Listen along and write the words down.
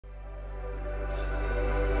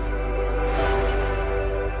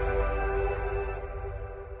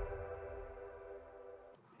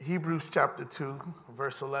Hebrews chapter 2,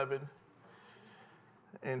 verse 11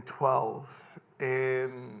 and 12.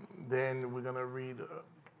 And then we're going to read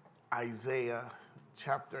Isaiah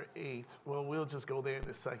chapter 8. Well, we'll just go there in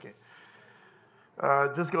a second.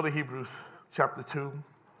 Just go to Hebrews chapter 2,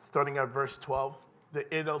 starting at verse 12, the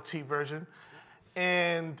NLT version.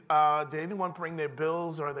 And did anyone bring their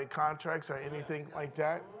bills or their contracts or anything like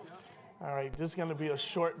that? All right, this is going to be a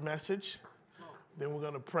short message. Then we're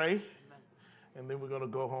going to pray, and then we're going to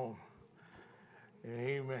go home.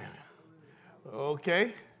 Amen.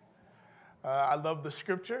 Okay. I love the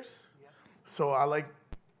scriptures, so I like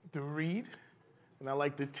to read, and I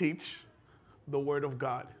like to teach the word of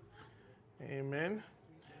God. Amen.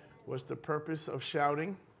 What's the purpose of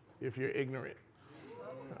shouting if you're ignorant?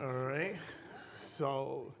 All right.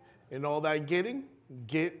 So in all that getting,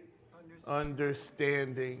 get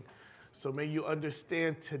understanding. So may you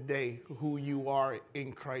understand today who you are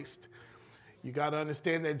in Christ. You got to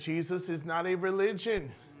understand that Jesus is not a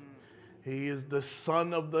religion. He is the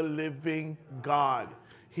Son of the living God.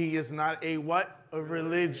 He is not a what? A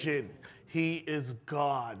religion. He is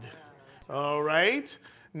God. All right?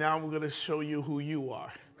 Now I'm going to show you who you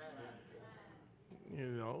are. You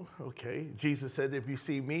know, okay. Jesus said, if you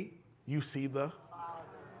see me, you see the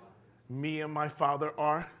me and my Father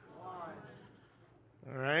are.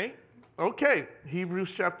 All right? Okay.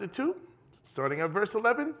 Hebrews chapter 2, starting at verse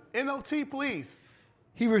 11. NLT, please.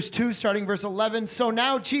 Hebrews 2, starting verse 11. So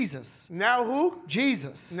now Jesus. Now who?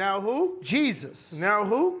 Jesus. Now who? Jesus. Now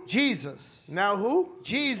who? Jesus. Now who?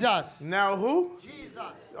 Jesus. Now who? Jesus.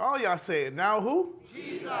 All y'all say it. Now who?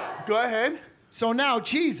 Jesus. Go ahead. So now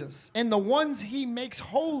Jesus and the ones he makes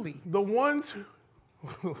holy. The ones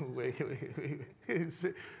wait.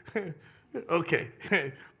 Okay.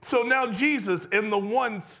 So now Jesus and the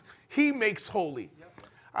ones he makes holy.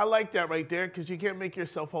 I like that right there because you can't make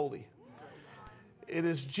yourself holy. It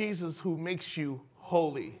is Jesus who makes you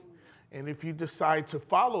holy. And if you decide to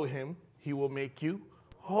follow him, he will make you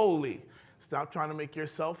holy. Stop trying to make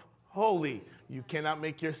yourself holy. You cannot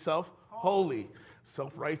make yourself holy.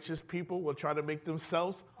 Self-righteous people will try to make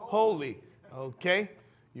themselves holy. Okay?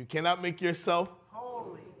 You cannot make yourself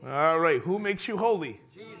holy. All right. Who makes you holy?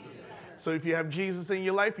 Jesus. So if you have Jesus in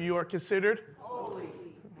your life, you are considered holy.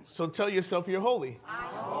 So tell yourself you're holy.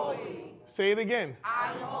 I'm holy. Say it again.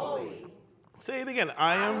 I'm holy. Say it again.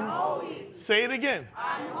 I am holy. Say it again.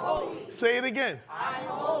 I'm holy. Say it again. I'm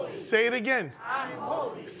holy. Say it again. I'm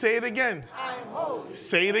holy. Say it again. I'm holy.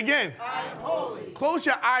 Say it again. I'm holy. Close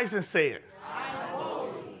your eyes and say it. I'm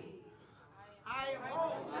holy. I am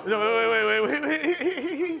holy. No,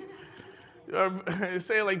 wait.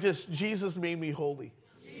 Say it like this. Jesus made me holy.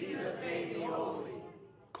 Jesus made me holy.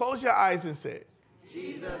 Close your eyes and say it.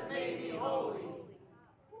 Jesus made me holy.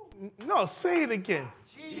 No, say it again.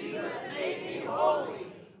 Jesus made me holy.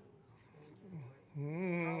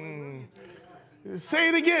 Say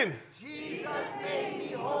it again. Jesus made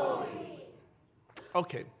me holy.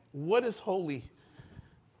 Okay, what is holy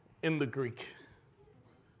in the Greek?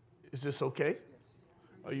 Is this okay?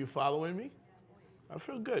 Are you following me? I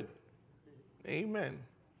feel good. Amen.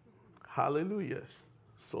 Hallelujah.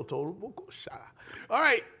 All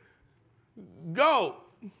right, go.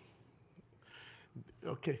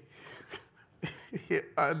 Okay. Yeah,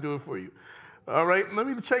 I'll do it for you. All right, let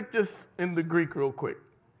me check this in the Greek real quick.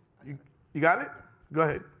 You got it? Go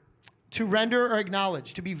ahead. To render or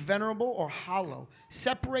acknowledge, to be venerable or hollow,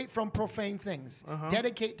 separate from profane things,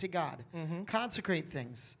 dedicate to God, consecrate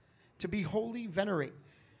things, to be holy, venerate,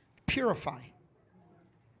 purify.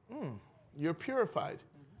 You're purified.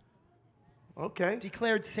 Okay.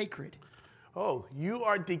 Declared sacred. Oh, you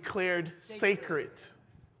are declared sacred.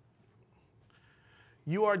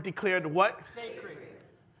 You are declared what? Sacred.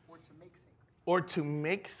 Or to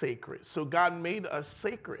make sacred. So God made us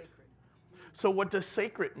sacred. So what does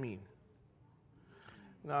sacred mean?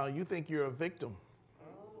 Now, you think you're a victim.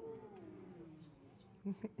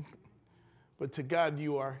 But to God,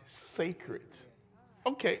 you are sacred.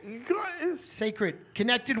 Okay. Sacred.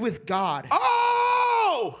 Connected with God.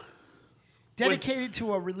 Oh! Dedicated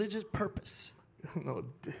to a religious purpose. No.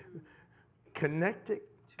 Connected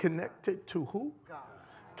to who? God.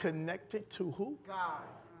 Connected to who? God.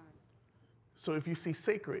 So if you see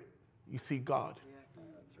sacred, you see God. Yeah,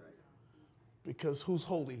 that's right. Because who's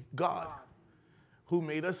holy? God. Who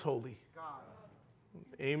made us holy? God.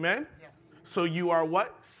 Amen? Yes. So you are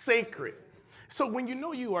what? Sacred. So when you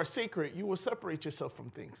know you are sacred, you will separate yourself from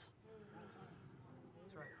things.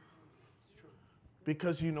 That's right. It's true.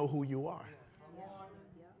 Because you know who you are. Yeah.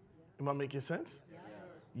 Am I making sense? Yes.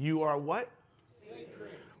 You are what? Sacred.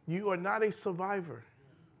 You are not a survivor.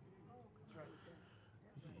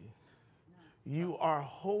 You are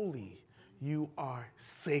holy. You are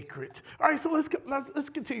sacred. All right, so let's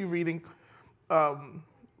continue reading. Well,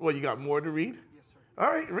 you got more to read? Yes, sir.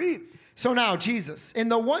 All right, read. So now Jesus,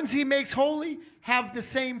 and the ones he makes holy have the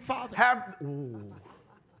same Father. Have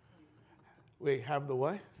the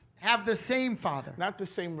what? Have the same Father. Not the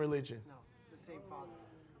same religion. No, the same Father.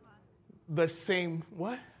 The same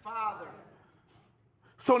what? Father.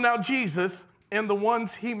 So now Jesus and the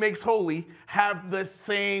ones he makes holy have the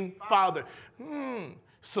same Father.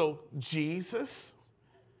 So Jesus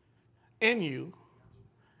and you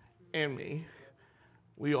and me,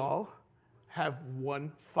 we all have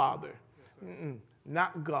one Father.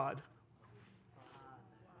 Not God.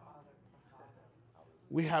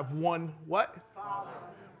 We have one what? Father.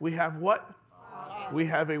 We have what? Father. We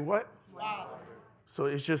have a what? Father. So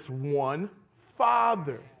it's just one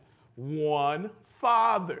Father. One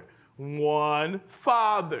Father. One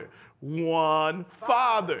Father. One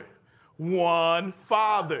Father. One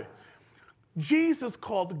Father. Jesus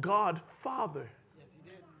called God Father. Yes, he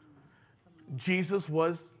did. Jesus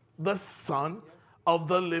was the Son of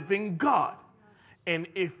the living God. And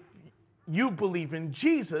if you believe in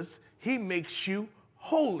Jesus, he makes you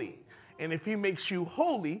holy. And if he makes you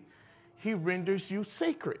holy, he renders you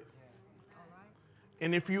sacred.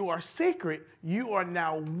 And if you are sacred, you are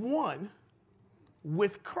now one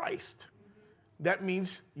with Christ. That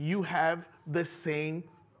means you have the same.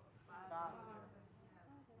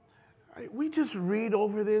 We just read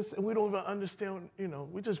over this and we don't even understand,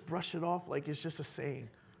 we just brush it off like it's just a saying.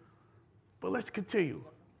 But let's continue.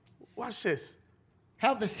 Watch this.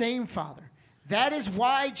 Have the same Father. That is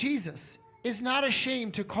why Jesus is not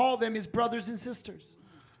ashamed to call them his brothers and sisters.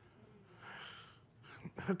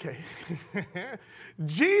 Okay.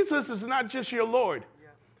 Jesus is not just your Lord.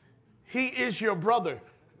 He is your brother.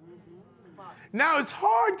 Now, it's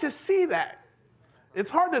hard to see that. It's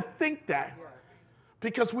hard to think that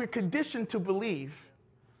because we're conditioned to believe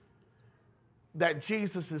that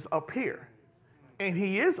Jesus is up here, and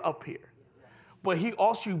he is up here. But he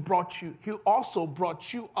also brought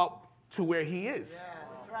you up to where he is. Yeah,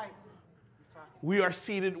 that's right. We are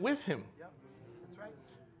seated with him. Yep, that's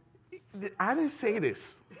right. I didn't say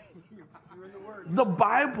this. You're in the Word. The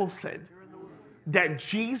Bible said that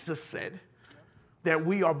Jesus said that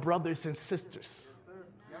we are brothers and sisters.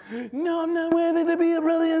 No, I'm not ready to be a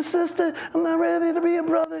brother and sister. I'm not ready to be a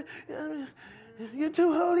brother. You're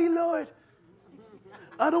too holy, Lord.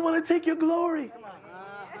 I don't want to take your glory.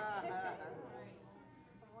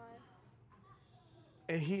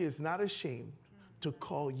 And he is not ashamed to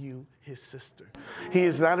call you his sister. He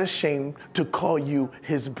is not ashamed to call you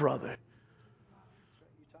his brother.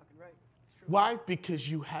 You're talking right. Why? Because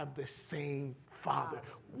you have the same Father.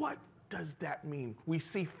 What does that mean? We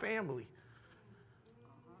see family.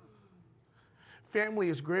 Family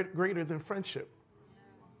is greater than friendship.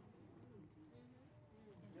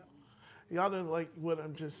 Y'all don't like what I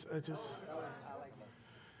just.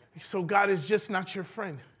 So God is just not your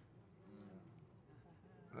friend.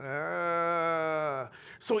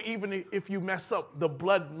 So even if you mess up, the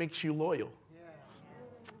blood makes you loyal.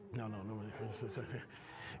 No.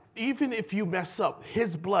 Even if you mess up,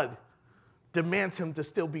 his blood demands him to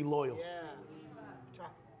still be loyal.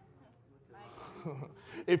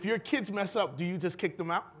 If your kids mess up, do you just kick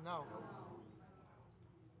them out? No.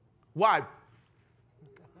 Why?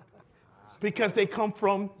 Because they come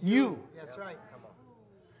from you. That's right.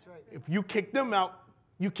 That's right. If you kick them out,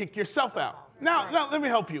 you kick yourself out. Now, let me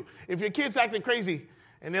help you. If your kid's acting crazy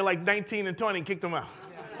and they're like 19 and 20, kick them out.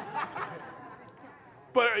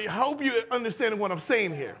 But I hope you understand what I'm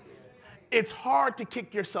saying here. It's hard to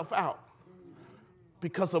kick yourself out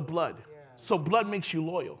because of blood. So blood makes you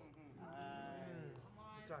loyal.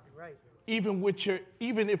 You're talking right.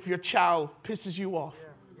 Even if your child pisses you off,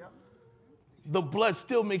 the blood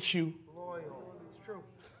still makes you Loyal. It's true.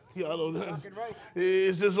 y'all know. Talking right.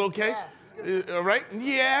 Is this okay? Yeah, it's good. All right?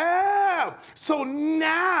 Yeah. So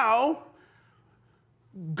now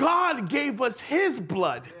God gave us his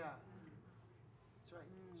blood. Yeah. That's right.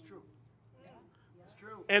 It's true. It's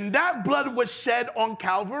true. And that blood was shed on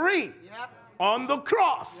Calvary, Yep. on the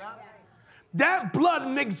cross. Yep. That blood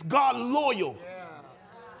makes God loyal. Yeah.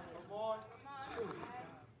 Come on. It's true.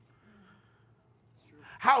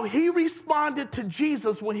 How he responded to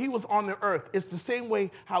Jesus when he was on the earth is the same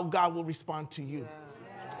way how God will respond to you.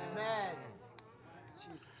 Amen.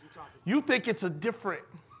 Jesus, you're talking. You think it's a different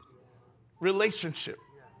relationship.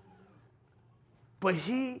 But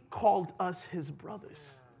he called us his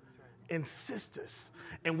brothers and sisters,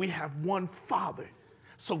 and we have one Father.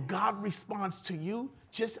 So God responds to you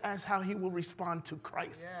just as how he will respond to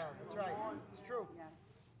Christ. Yeah, that's right. It's true.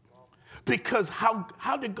 Because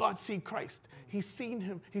how did God see Christ? He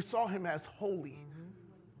saw him as holy,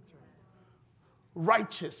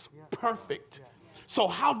 righteous, perfect. So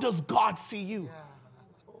how does God see you?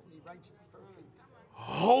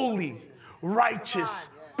 Holy, righteous,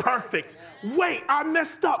 perfect. Wait, I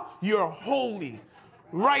messed up. You're holy,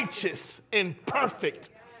 righteous, and perfect.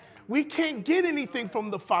 We can't get anything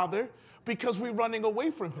from the Father because we're running away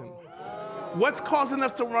from him. What's causing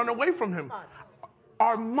us to run away from him?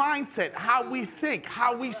 Our mindset, how we think,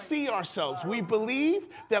 how we see ourselves. We believe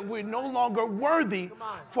that we're no longer worthy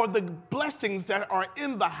for the blessings that are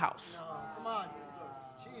in the house. Come on.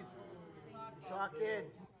 Jesus. Talk in.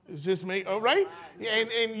 Is this me? All right?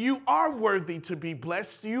 And you are worthy to be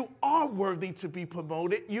blessed. You are worthy to be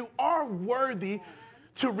promoted. You are worthy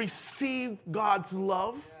to receive God's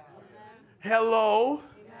love. Hello?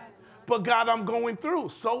 But God, I'm going through,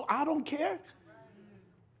 so I don't care.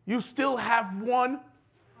 You still have one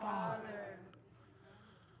Father.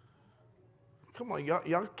 Come on,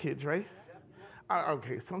 y'all kids, right?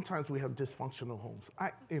 Okay, sometimes we have dysfunctional homes.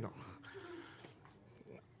 I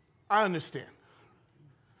understand.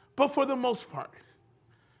 But for the most part,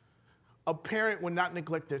 a parent will not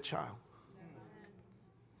neglect their child.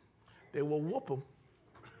 They will whoop them.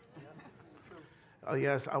 Oh,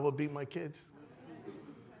 yes, I will beat my kids.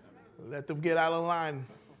 Let them get out of line.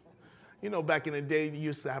 You know, back in the day, you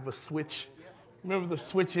used to have a switch. Remember the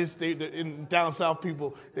switches? In down south,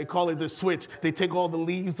 people, they call it the switch. They take all the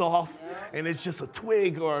leaves off, and it's just a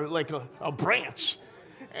twig or like a branch.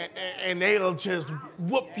 And they'll just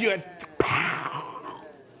whoop you at pow,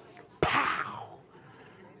 pow.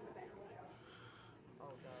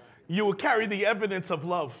 You will carry the evidence of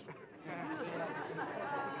love.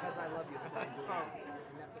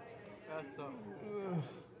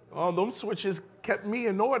 Oh, those switches kept me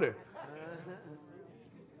in order.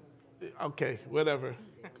 Okay, whatever.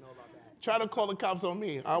 Try to call the cops on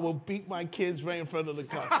me. I will beat my kids right in front of the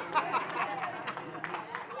cops.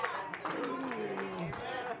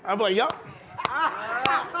 I'm like, yup.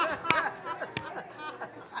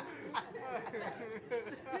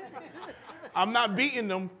 I'm not beating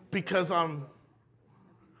them because I'm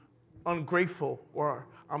ungrateful or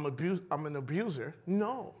I'm an abuser.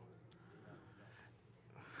 No.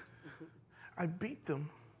 I beat them.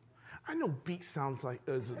 I know beat sounds like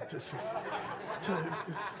it's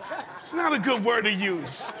not a good word to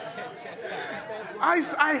use. I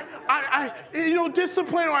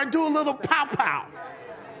discipline, or I do a little pow pow.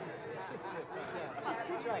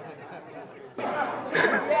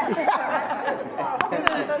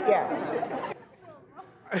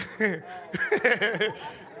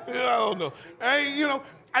 I don't know.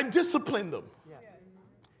 I discipline them.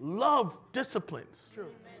 Love disciplines.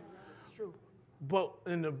 True. It's true. But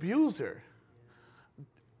an abuser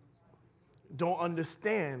don't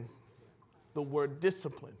understand the word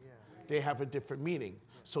discipline. They have a different meaning,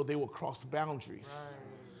 so they will cross boundaries.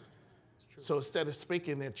 Right. So instead of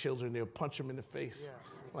spanking their children, they'll punch them in the face.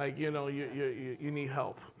 Like, you need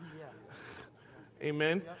help. Yeah.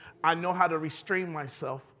 Amen? Yep. I know how to restrain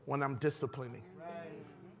myself when I'm disciplining. Right.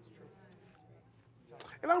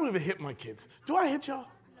 And I don't even hit my kids. Do I hit y'all?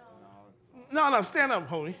 No, stand up,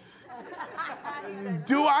 homie.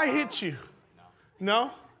 Do I hit you?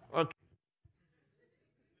 No? Okay.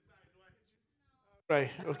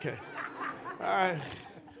 Right, okay.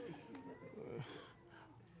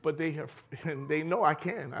 But they know I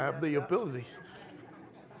can. I have the ability.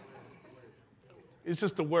 It's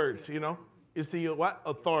just the words, It's the what?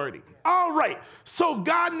 Authority. All right. So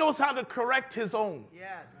God knows how to correct his own.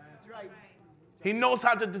 Yes, that's right. He knows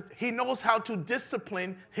how to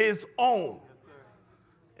discipline his own.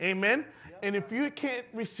 Amen? And if you can't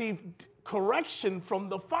receive correction from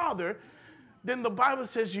the Father, then the Bible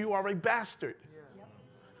says you are a bastard.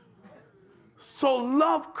 So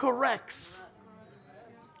love corrects.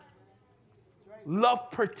 Love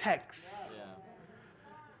protects.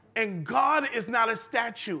 And God is not a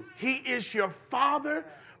statue. He is your Father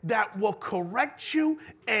that will correct you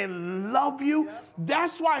and love you.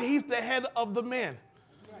 That's why he's the head of the man.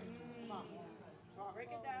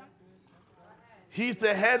 He's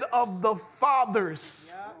the head of the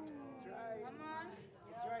fathers. Yeah, that's right.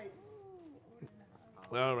 That's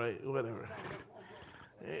right. All right, whatever.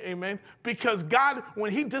 Amen. Because God,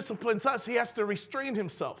 when he disciplines us, he has to restrain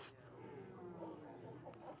himself.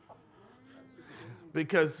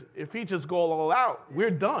 Because if he just go all out,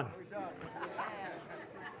 we're done.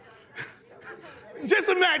 Just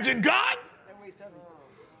imagine God.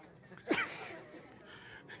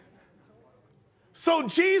 So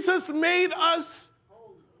Jesus made us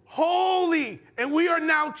holy, and we are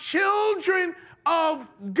now children of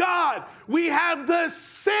God. We have the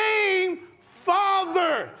same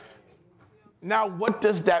Father. Now, what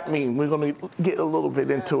does that mean? We're going to get a little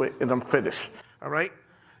bit into it, and I'm finished. All right?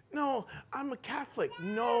 No, I'm a Catholic.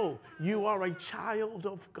 No, you are a child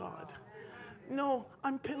of God. No,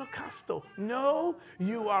 I'm Pentecostal. No,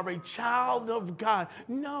 you are a child of God.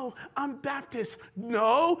 No, I'm Baptist.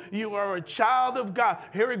 No, you are a child of God.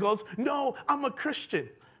 Here it goes. No, I'm a Christian.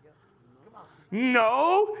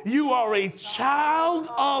 No, you are a child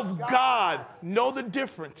of God. Know the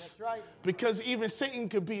difference. Because even Satan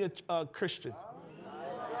could be a Christian.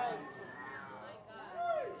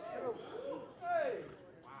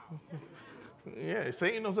 Yeah,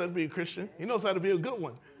 Satan knows how to be a Christian. He knows how to be a good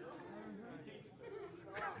one.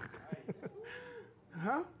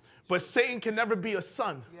 Huh? But Satan can never be a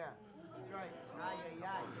son.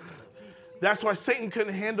 That's why Satan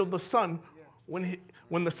couldn't handle the son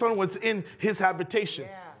when the son was in his habitation.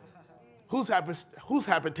 Whose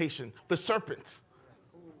habitation? The serpent's.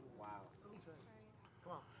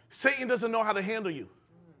 Satan doesn't know how to handle you.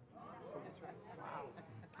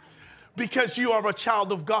 Because you are a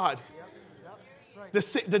child of God. The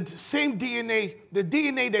same DNA, the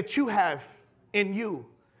DNA that you have in you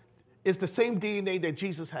is the same DNA that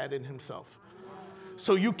Jesus had in himself.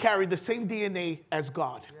 So you carry the same DNA as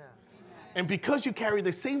God. And because you carry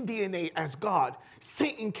the same DNA as God,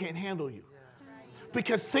 Satan can't handle you.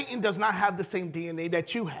 Because Satan does not have the same DNA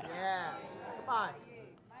that you have.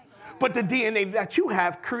 But the DNA that you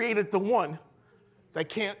have created the one that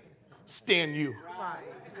can't stand you.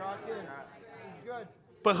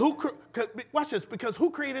 But watch this, because who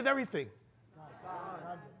created everything?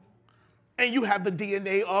 And you have the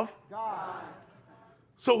DNA of God.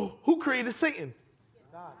 So who created Satan?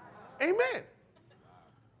 God. Amen.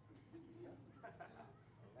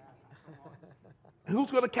 Who's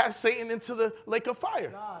going to cast Satan into the lake of fire?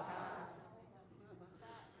 God.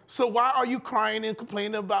 So why are you crying and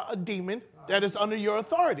complaining about a demon that is under your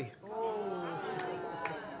authority?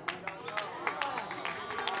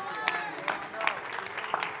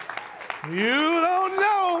 You don't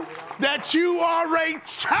know that you are a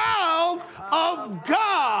child of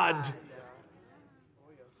God.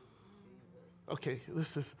 Okay,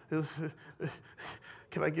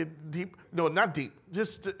 can I get deep? No, not deep.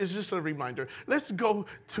 It's just a reminder. Let's go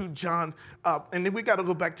to John, and then we got to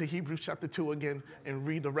go back to Hebrews chapter 2 again and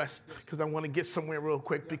read the rest, because I want to get somewhere real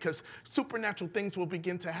quick, because supernatural things will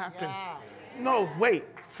begin to happen. Yeah. No, wait,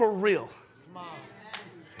 for real.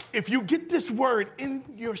 If you get this word in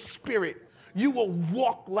your spirit, you will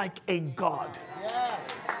walk like a God. Yeah.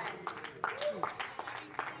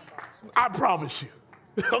 I promise you.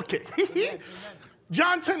 Okay.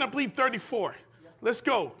 John 10, I believe 34. Let's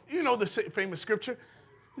go. You know the famous scripture.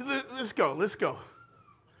 Let's go.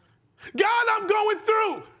 God, I'm going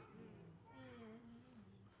through.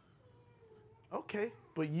 Okay,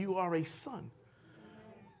 but you are a son.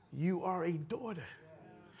 You are a daughter.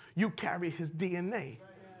 You carry his DNA.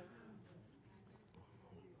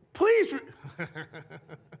 Please.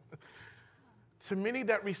 To many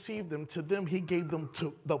that received them, to them he gave them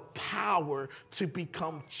the power to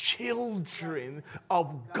become children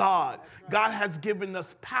of God. God has given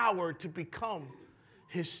us power to become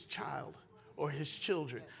his child or his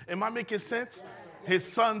children. Am I making sense? His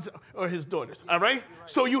sons or his daughters. All right?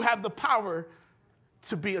 So you have the power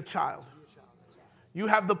to be a child. You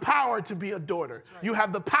have the power to be a daughter. You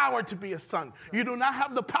have the power to be a son. You do not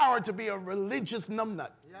have the power to be a religious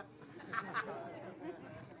numbnut. Yep.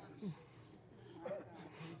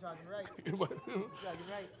 You're talking right. You're talking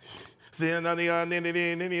right.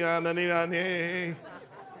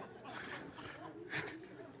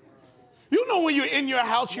 You know when you're in your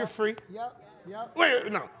house, you're free? Yep.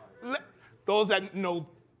 Wait, no. Those that know,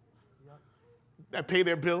 that pay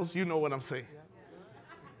their bills, you know what I'm saying.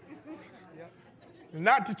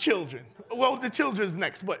 Not the children. Well, the children's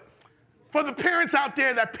next, but for the parents out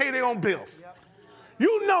there that pay their own bills.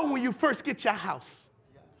 You know when you first get your house,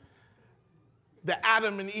 the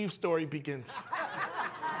Adam and Eve story begins.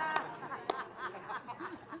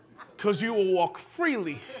 Because you will walk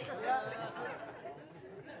freely.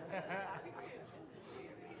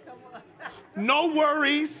 No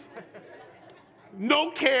worries, no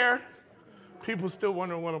care. People still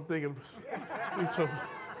wondering what I'm thinking.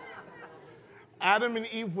 Adam and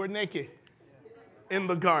Eve were naked in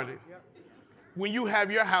the garden. When you have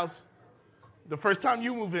your house, the first time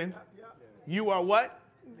you move in, you are what?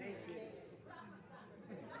 Naked.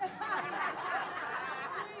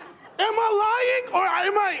 Am I lying? Or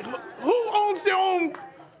am I? Who owns their own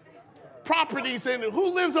properties and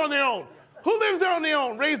who lives on their own? Who lives there on their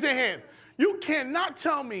own? Raise their hand. You cannot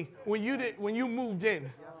tell me when you moved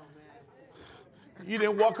in You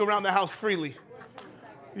didn't walk around the house freely.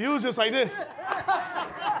 You was just like this.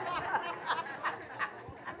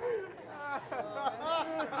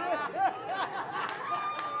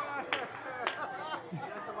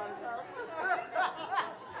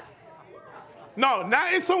 No,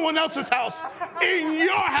 not in someone else's house. In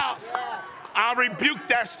your house. I rebuke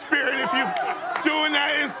that spirit if you doing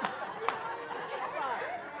that.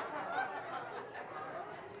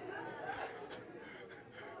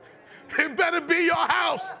 It better be your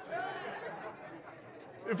house.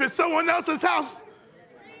 If it's someone else's house,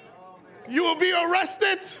 you will be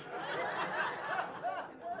arrested.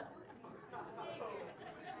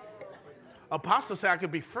 Apostle said I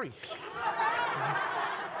could be free.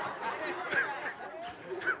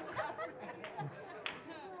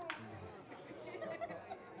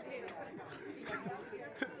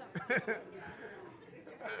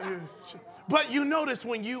 But you notice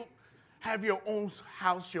when you have your own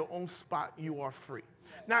house, your own spot, you are free.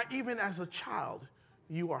 Now, even as a child,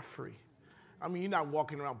 you are free. I mean, you're not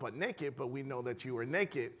walking around butt naked, but we know that you are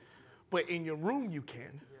naked. But in your room, you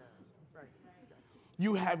can.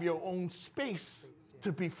 You have your own space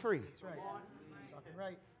to be free. That's right. Talking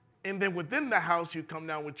right. And then within the house, you come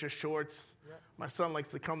down with your shorts. My son likes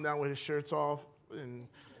to come down with his shirts off, and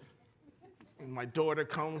my daughter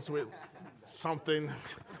comes with something.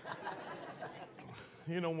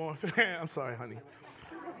 You know more. I'm sorry, honey.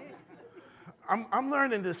 I'm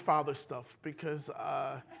learning this father stuff because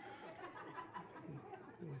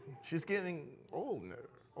she's getting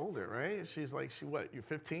older, right? She's like, you're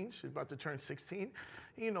 15? She's about to turn 16.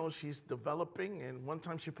 You know, she's developing, and one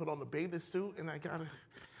time she put on a bathing suit, and I gotta,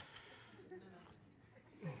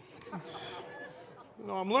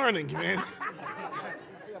 I'm learning, man.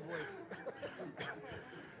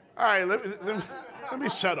 All right, let me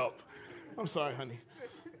shut up. I'm sorry, honey.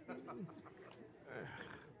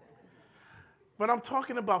 But I'm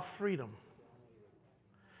talking about freedom.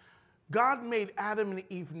 God made Adam and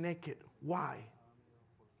Eve naked. Why?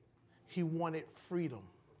 He wanted freedom.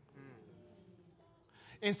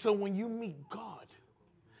 And so when you meet God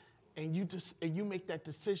and you make that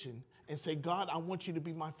decision and say, God, I want you to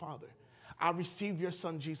be my father. I receive your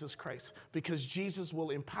son, Jesus Christ, because Jesus will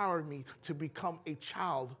empower me to become a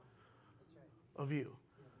child of you.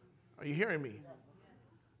 Are you hearing me?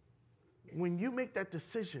 When you make that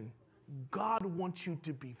decision, God wants you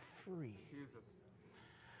to be free. Jesus.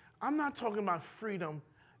 I'm not talking about freedom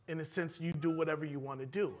in the sense you do whatever you want to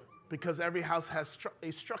do, because every house has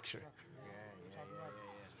a structure.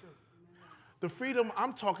 The freedom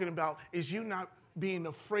I'm talking about is you not being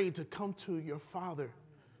afraid to come to your father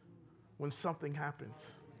when something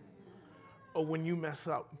happens or when you mess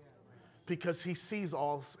up, because he sees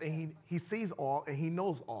all and he sees all and he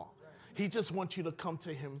knows all. He just wants you to come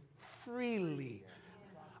to him freely.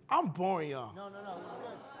 I'm boring y'all. No, this is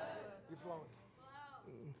good.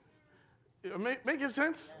 You're flowing. Making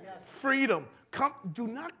sense? Yeah. Freedom. Do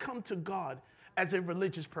not come to God as a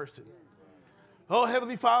religious person. Oh,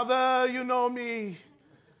 Heavenly Father, you know me.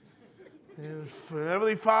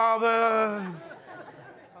 Heavenly Father,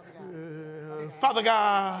 Father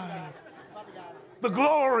God, the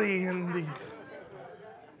glory and the...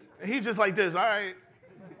 He's just like this, all right?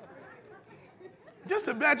 Just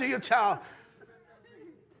imagine your child.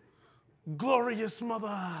 Glorious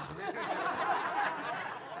mother.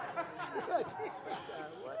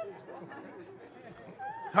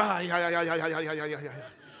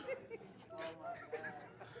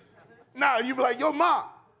 Now you be like, yo, mom.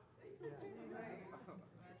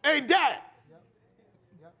 Hey, dad.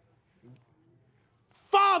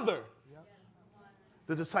 Father.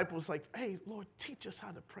 The disciples like, hey, Lord, teach us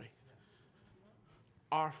how to pray.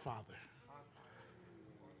 Our Father.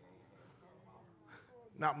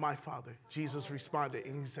 Not my Father. Jesus responded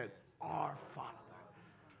and he said, our Father,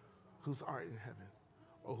 who's art in heaven,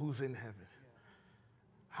 or who's in heaven.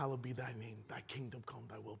 Hallowed be thy name, thy kingdom come,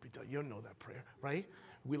 thy will be done. You know that prayer, right?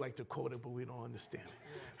 We like to quote it, but we don't understand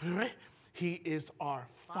it, right? He is our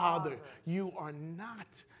Father. You are not,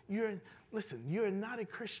 you're not a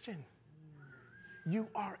Christian. You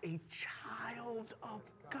are a child of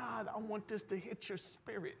God. I want this to hit your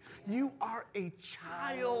spirit. You are a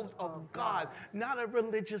child of God, not a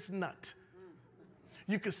religious nut.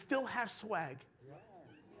 You can still have swag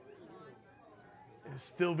and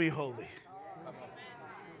still be holy.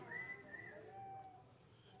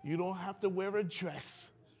 You don't have to wear a dress.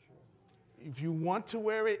 If you want to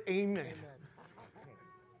wear it, amen.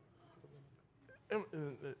 All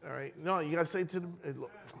right. No, you got to say to them,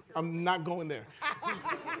 I'm not going there. You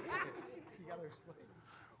got to explain.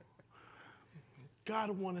 God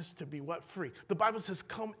wants us to be what? Free. The Bible says,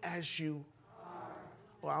 come as you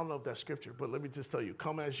Well, I don't know if that's scripture, but let me just tell you,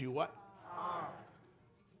 come as you what?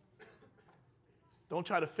 Don't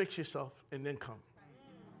try to fix yourself and then come.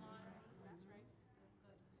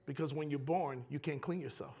 Because when you're born, you can't clean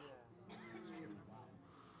yourself.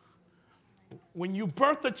 When you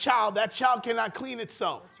birth a child, that child cannot clean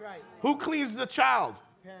itself. That's right. Who cleans the child?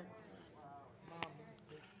 Parents.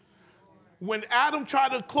 When Adam tried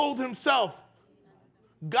to clothe himself,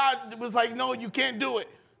 God was like, no, you can't do it.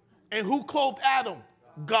 And who clothed Adam?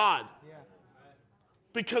 God. Yeah.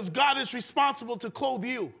 Because God is responsible to clothe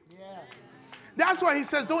you. Yeah. That's why he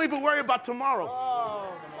says, don't even worry about tomorrow.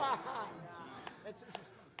 Oh.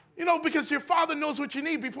 You know, because your Father knows what you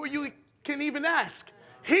need before you can even ask.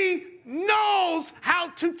 He knows how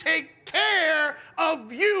to take care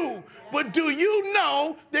of you. But do you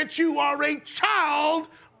know that you are a child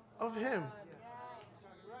of him?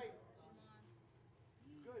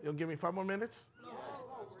 You'll give me 5 more minutes?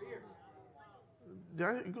 Did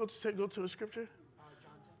I go to the scripture?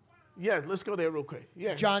 Yeah, let's go there real quick.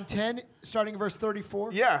 Yeah. John 10, starting in verse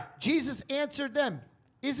 34. Yeah. Jesus answered them,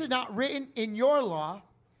 is it not written in your law,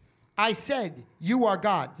 I said, you are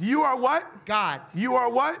gods. You are what? Gods. You are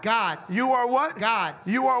what? Gods. You are what? Gods.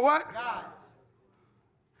 You are what? Gods.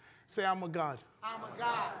 Say, I'm a God. I'm a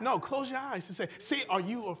God. No, close your eyes and say, see, are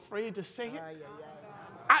you afraid to say it?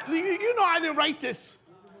 You know I didn't write this.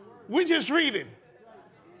 We're just reading.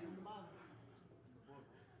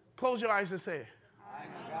 Close your eyes and say it. I'm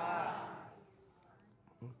a God.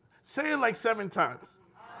 Say it like 7 times.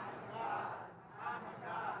 I'm a God. I'm a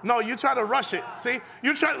God. No, you try to rush it. See?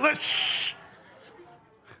 You try to shh.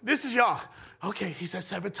 This is y'all. Okay, he said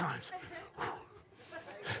 7 times.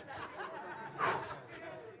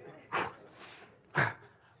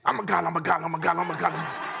 I'm a God, I'm a God, I'm a God, I'm a God.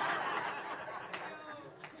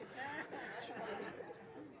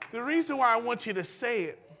 The reason why I want you to say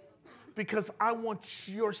it, because I want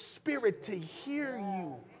your spirit to hear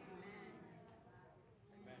you.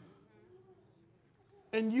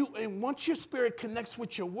 And once your spirit connects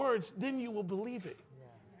with your words, then you will believe it.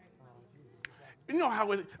 You know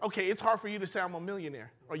how it's hard for you to say I'm a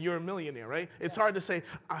millionaire or you're a millionaire, right? It's hard to say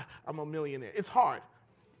I'm a millionaire. It's hard.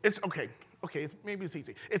 It's okay, maybe it's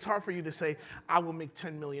easy. It's hard for you to say I will make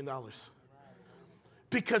 $10 million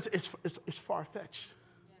because it's far-fetched.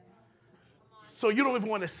 So you don't even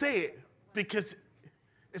want to say it because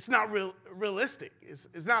it's not realistic.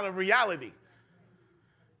 It's not a reality.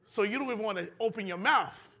 So you don't even want to open your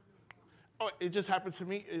mouth. Oh, it just happened to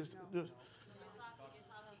me.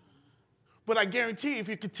 But I guarantee if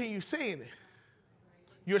you continue saying it,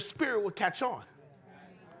 your spirit will catch on.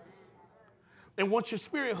 And once your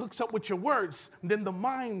spirit hooks up with your words, then the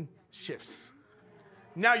mind shifts.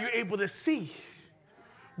 Now you're able to see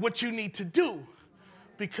what you need to do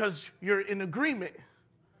because you're in agreement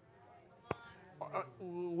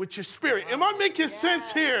with your spirit. Am I making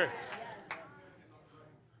sense here?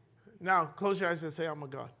 Now, close your eyes and say, I'm a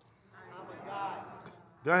God. I'm a God.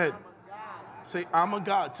 Go ahead. I'm a God. Say, I'm a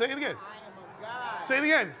God. Say it again. I am a God. Say it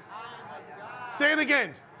again. Say it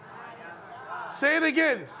again. Say it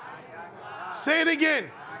again. Say it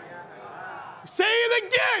again. Say it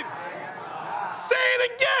again. Say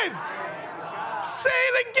it again. Say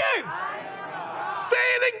it again. Say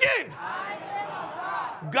it again.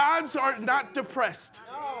 Gods are not depressed.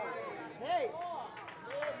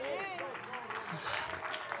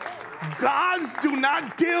 Gods do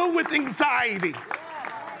not deal with anxiety.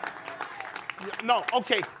 No,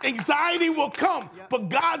 okay, anxiety will come, but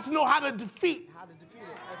gods know how to defeat. How to defeat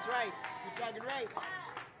it. That's right. You're talking right.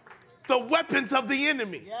 The weapons of the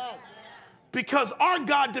enemy. Yes. Because our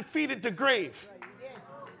God defeated the grave.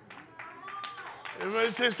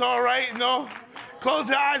 It's just all right, no? Close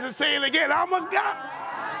your eyes and say it again. I'm a God.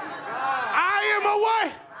 I am a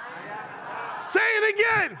what? Say it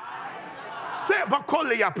again. Say it again.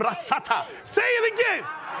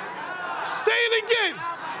 Say it again.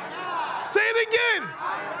 Say it again.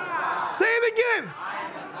 Say it again.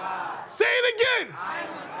 Say it again.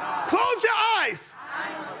 Close your eyes.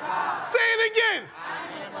 Say it again.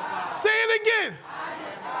 Say it again.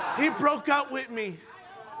 He broke out with me.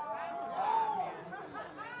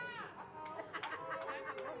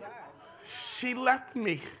 She left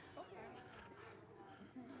me.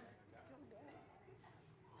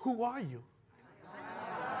 Who are you?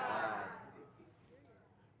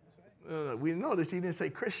 We know that she didn't say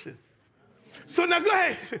Christian. So now go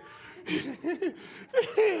ahead.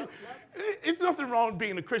 It's nothing wrong with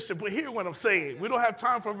being a Christian, but hear what I'm saying. We don't have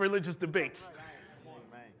time for religious debates.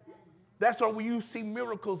 That's why you see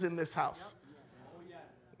miracles in this house.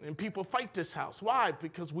 And people fight this house. Why?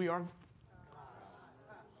 Because we are.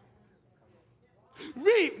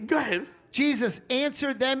 Read. Go ahead. Jesus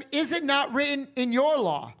answered them, is it not written in your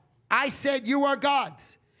law? I said you are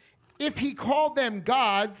gods. If he called them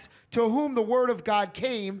gods, to whom the word of God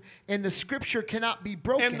came, and the scripture cannot be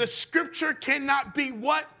broken. And the scripture cannot be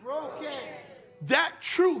what? Broken. That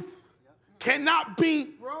truth cannot be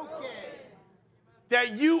Broken.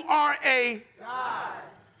 that you are a God.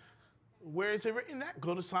 Where is it written at?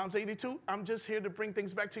 Go to Psalms 82. I'm just here to bring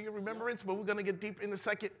things back to your remembrance, but we're going to get deep in a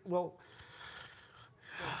second. Well,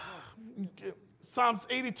 Psalms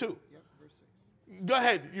 82. Go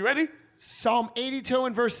ahead. You ready? Psalm 82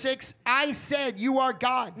 and verse 6. I said you are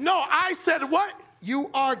gods. No, I said what?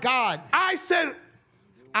 You are gods. I said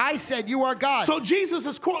you are gods. So Jesus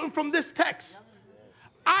is quoting from this text.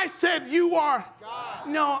 I said you are God.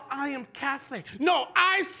 No, I am Catholic. No,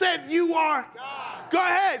 I said you are God. Go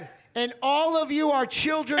ahead. And all of you are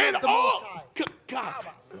children And of the all Most High. God.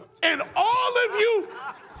 And all of you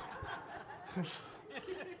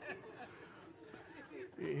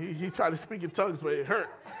he tried to speak in tongues, but it hurt.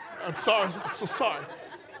 I'm sorry. I'm so sorry.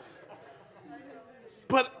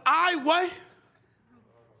 But I what?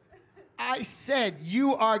 I said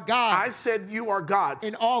you are gods. I said you are gods.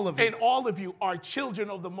 And all of you. And all of you are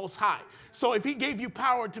children of the Most High. So if he gave you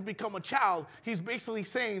power to become a child, he's basically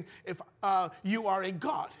saying if you are a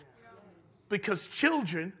god. Because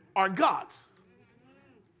children are gods.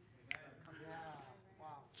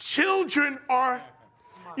 Children are,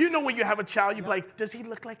 you know when you have a child, you're like, does he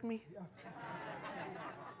look like me?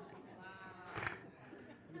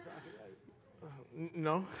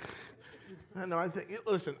 No. No, I think,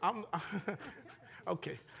 listen,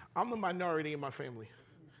 okay, I'm the minority in my family.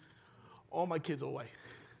 All my kids are white.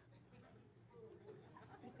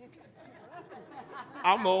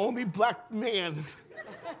 I'm the only black man.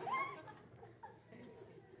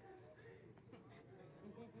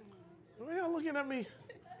 Why y'all looking at me?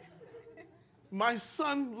 My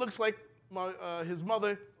son looks like his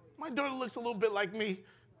mother. My daughter looks a little bit like me.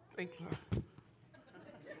 Thank you.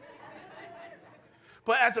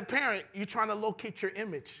 But as a parent, you're trying to locate your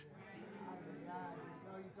image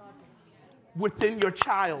within your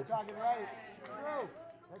child.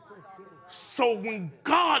 So when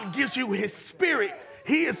God gives you his spirit,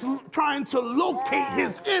 he is trying to locate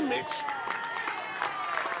his image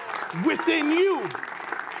within you.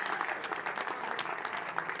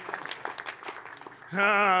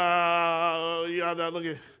 Look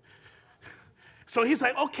at. So he's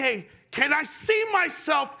like, okay, can I see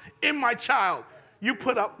myself in my child? You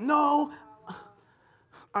put up, no,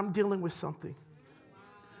 I'm dealing with something.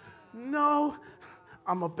 No,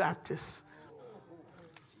 I'm a Baptist.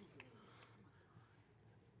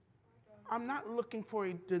 I'm not looking for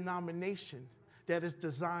a denomination that is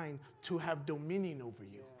designed to have dominion over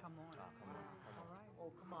you.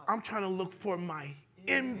 I'm trying to look for my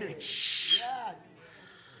image.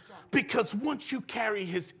 Because once you carry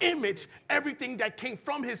his image, everything that came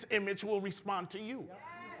from his image will respond to you.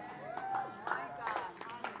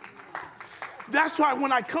 That's why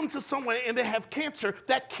when I come to someone and they have cancer,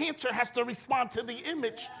 that cancer has to respond to the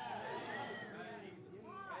image.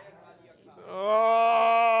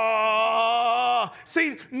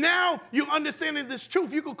 See, now you understanding this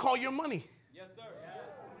truth, you could call your money. Yes, sir.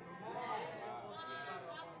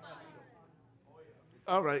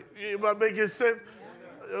 All right, am I making sense?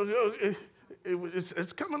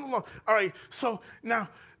 It's coming along. All right, so now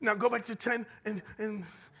go back to 10 and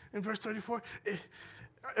verse 34.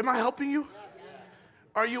 Am I helping you?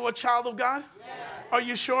 Are you a child of God? Yes. Are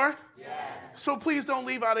you sure? Yes. So please don't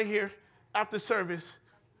leave out of here after service.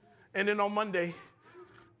 And then on Monday,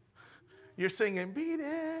 you're singing, be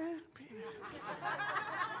there, be there.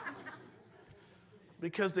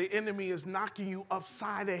 Because the enemy is knocking you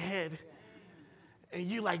upside the head.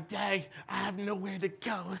 And you like, dang, I have nowhere to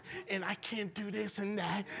go, and I can't do this and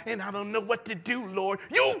that, and I don't know what to do, Lord.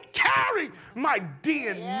 You carry my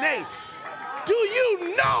DNA. Yeah. Do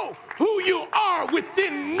you know who you are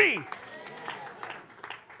within me?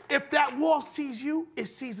 If that wall sees you, it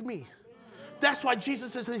sees me. That's why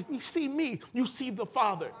Jesus says, if you see me, you see the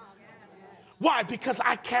Father. Why? Because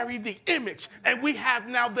I carry the image, and we have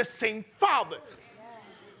now the same Father.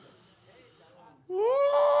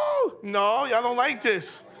 Woo! No, y'all don't like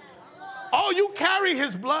this. Oh, you carry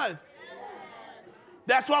his blood.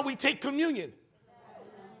 That's why we take communion.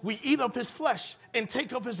 We eat of his flesh and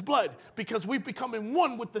take of his blood because we become in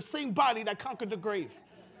one with the same body that conquered the grave.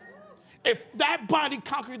 If that body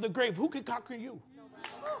conquered the grave, who can conquer you?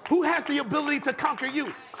 Who has the ability to conquer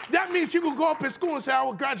you? That means you can go up in school and say, I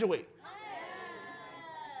will graduate.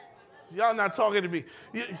 Y'all not talking to me.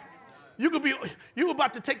 You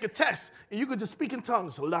about to take a test and you could just speak in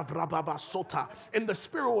tongues. And the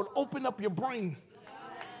Spirit would open up your brain.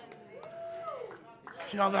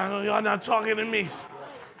 Y'all not talking to me.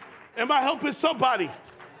 Am I helping somebody?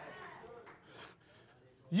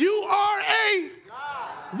 You are a,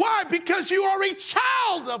 why? Because you are a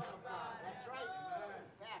child of,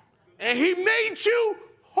 and he made you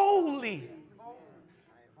holy.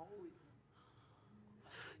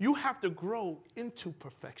 You have to grow into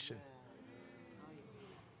perfection.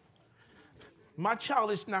 My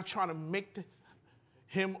child is not trying to make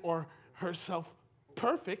him or herself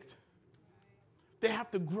perfect. They have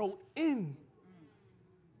to grow in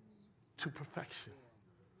to perfection.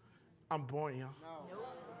 I'm boring, y'all.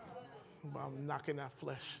 I'm knocking that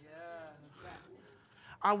flesh.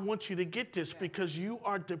 I want you to get this because you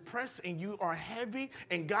are depressed and you are heavy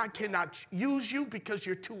and God cannot use you because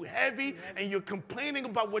you're too heavy and you're complaining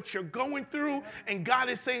about what you're going through and God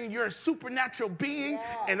is saying you're a supernatural being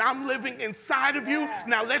and I'm living inside of you.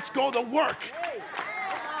 Now let's go to work.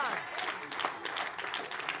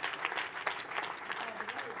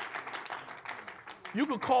 You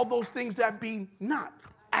could call those things that be not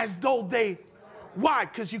as though they, why?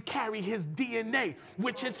 Because you carry his DNA,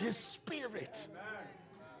 which is his spirit.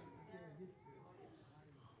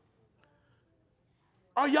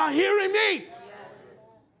 Are y'all hearing me?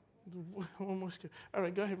 Almost. All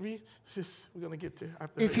right, go ahead, read. We're going to get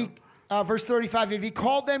there. Verse 35, if he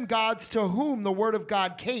called them gods to whom the word of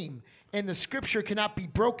God came, and the scripture cannot be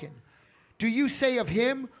broken, do you say of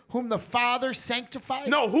him whom the Father sanctified?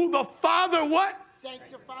 No, who the Father what?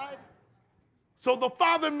 Sanctified. So the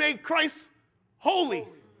Father made Christ holy.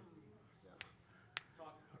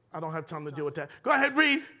 I don't have time to deal with that. Go ahead,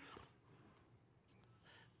 read.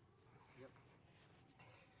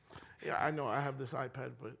 Yeah, I know I have this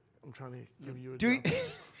iPad, but I'm trying to give you a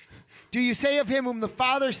Do you say of him whom the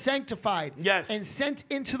Father sanctified yes. and sent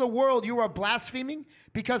into the world you are blaspheming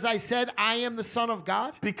because I said I am the Son of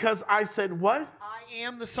God? Because I said what? I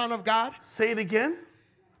am the Son of God. Say it again.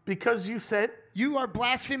 Because you said? You are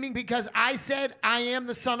blaspheming because I said I am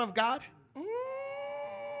the Son of God?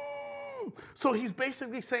 So he's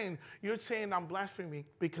basically saying, you're saying I'm blaspheming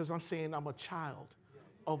because I'm saying I'm a child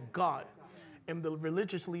of God. And the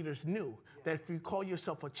religious leaders knew that if you call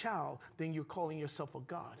yourself a child, then you're calling yourself a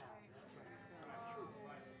God.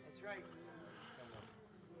 That's right.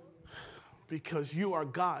 Because you are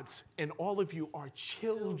God's, and all of you are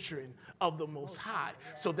children of the Most High.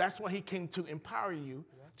 So that's why he came to empower you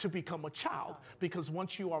to become a child. Because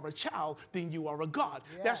once you are a child, then you are a God.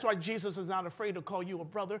 That's why Jesus is not afraid to call you a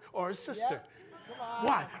brother or a sister.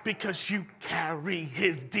 Why? Because you carry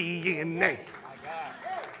his DNA.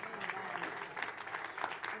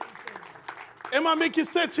 Am I making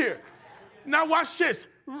sense here? Now watch this.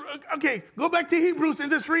 Okay, go back to Hebrews and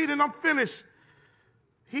just read and I'm finished.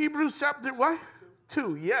 Hebrews chapter what?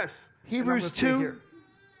 2, yes. Hebrews 2,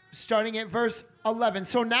 starting at verse 11.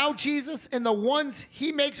 So now Jesus and the ones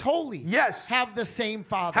he makes holy yes. have the same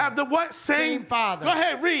Father. Have the what? Same Father. Go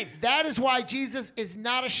ahead, read. That is why Jesus is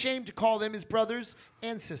not ashamed to call them his brothers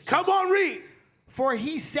and sisters. Come on, read. For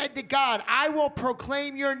he said to God, I will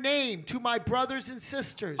proclaim your name to my brothers and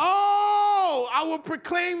sisters. Oh, I will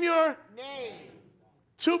proclaim your name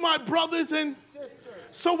to my brothers and sisters.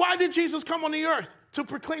 So why did Jesus come on the earth? To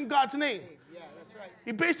proclaim God's name. Yeah, that's right.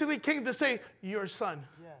 He basically came to say, you're a son.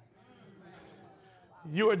 Yeah.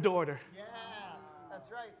 You're a daughter. Yeah,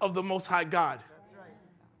 that's right. Of the Most High God. That's right.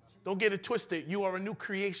 Don't get it twisted. You are a new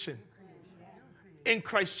creation in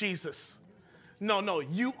Christ Jesus. No,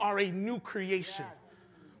 you are a new creation.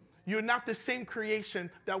 You're not the same creation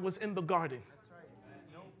that was in the garden.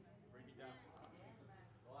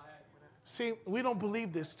 See, we don't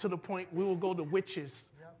believe this to the point we will go to witches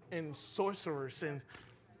and sorcerers and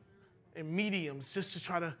mediums just to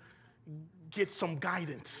try to get some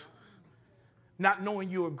guidance, not knowing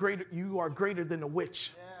you are greater than a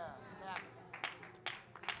witch.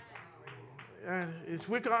 It's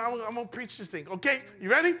wicked. I'm going to preach this thing. Okay, you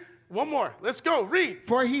ready? One more. Let's go. Read.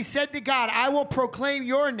 For he said to God, I will proclaim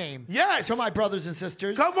your name. Yes. To my brothers and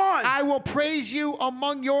sisters. Come on. I will praise you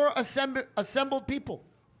among your assembled people.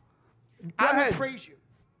 Go ahead. I will praise you.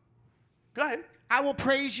 Go ahead. I will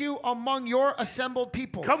praise you among your assembled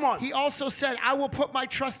people. Come on. He also said, I will put my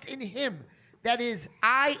trust in him. That is,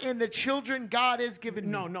 I and the children God has given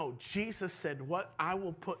me. No. Jesus said what? I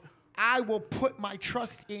will put my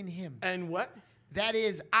trust in him. And what? That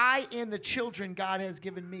is, I and the children God has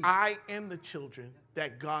given me. I am the children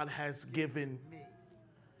that God has given me.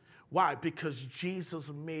 Why? Because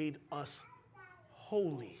Jesus made us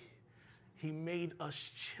holy. He made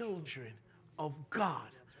us children of God.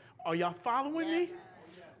 Are y'all following me?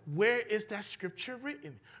 Where is that scripture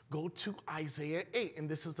written? Go to Isaiah 8, and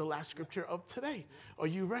this is the last scripture of today. Are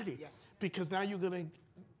you ready? Yes. Because now you're going to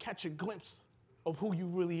catch a glimpse of who you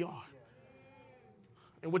really are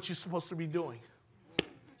and what you're supposed to be doing.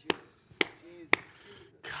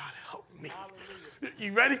 God help me.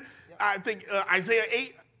 You ready? I think Isaiah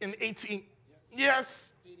 8 and 18.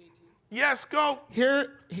 Yes. Yes, go.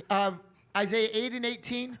 Here, Isaiah 8 and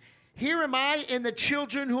 18. Here am I and the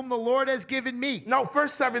children whom the Lord has given me. No,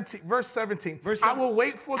 verse 17. I will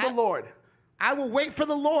wait for the Lord. I will wait for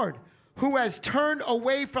the Lord, who has turned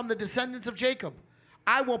away from the descendants of Jacob.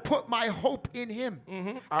 I will put my hope in him.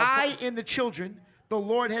 Mm-hmm. I and the children the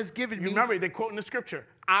Lord has given me. Remember, they quote in the scripture.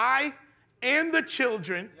 I and the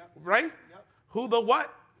children, right? Yep. Who the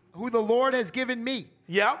what? Who the Lord has given me.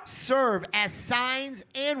 Yep. Serve as signs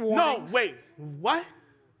and warnings. No, wait. What?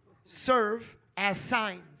 Serve as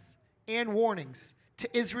signs and warnings to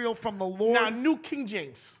Israel from the Lord. Now, New King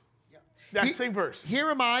James. That same verse. Here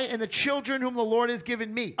am I and the children whom the Lord has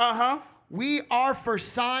given me. Uh-huh. We are for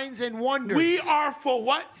signs and wonders. We are for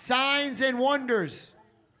what? Signs and wonders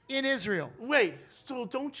in Israel. Wait, so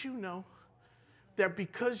don't you know that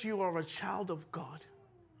because you are a child of God,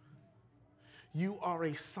 you are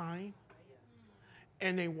a sign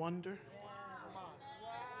and a wonder?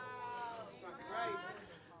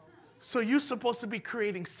 So you're supposed to be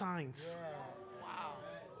creating signs.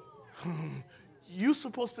 Wow. You're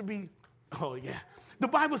supposed to be, oh yeah. The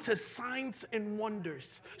Bible says signs and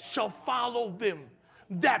wonders shall follow them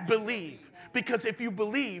that believe. Because if you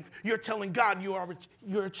believe, you're telling God you're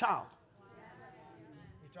a child.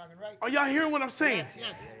 You're talking right. Are y'all hearing what I'm saying? Yes,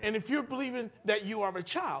 yes. And if you're believing that you are a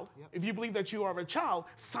child, if you believe that you are a child,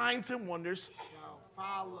 signs and wonders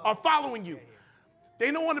are following you. They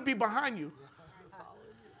don't want to be behind you.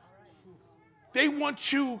 They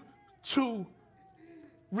want you to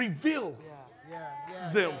reveal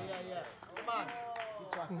them.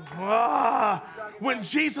 Come on. When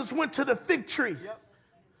Jesus went to the fig tree,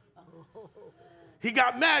 he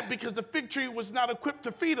got mad because the fig tree was not equipped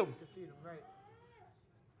to feed him.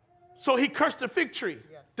 So he cursed the fig tree.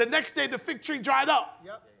 The next day, the fig tree dried up.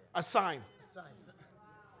 A sign.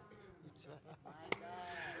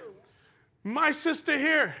 My sister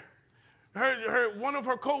here, one of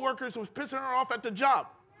her co-workers was pissing her off at the job.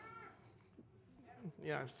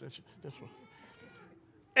 Yeah, I've sent you this one.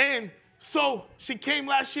 And so she came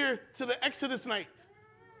last year to the Exodus night,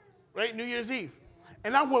 right, New Year's Eve.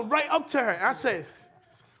 And I went right up to her. I said,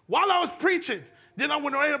 while I was preaching, then I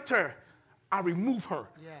went right up to her. I removed her.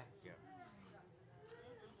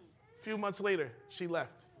 A few months later, she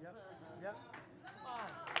left.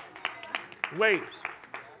 Wait.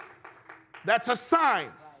 That's a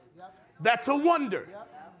sign. That's a wonder.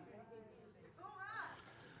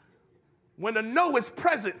 When a no is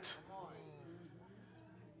present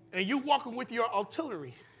and you walking with your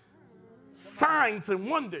artillery, signs and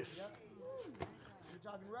wonders. You're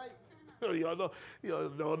talking right. No.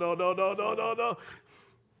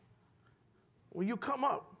 When you come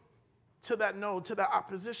up to that no, to that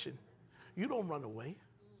opposition, you don't run away.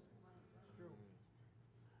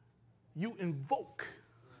 You invoke.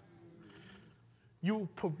 You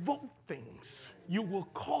provoke things. You will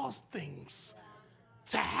cause things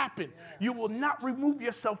to happen. You will not remove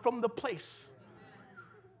yourself from the place.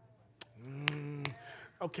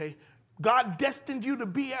 Okay. God destined you to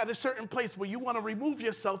be at a certain place where you want to remove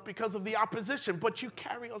yourself because of the opposition, but you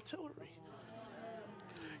carry artillery.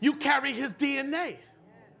 You carry his DNA.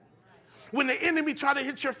 When the enemy try to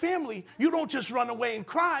hit your family, you don't just run away and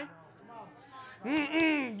cry.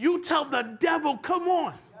 You tell the devil, come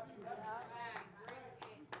on.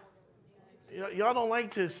 Y'all don't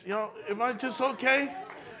like this. Am I just okay?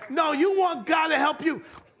 No, you want God to help you.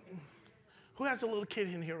 Who has a little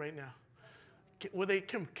kid in here right now? Will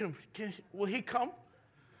he come?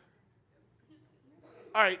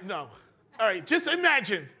 All right, no. All right, just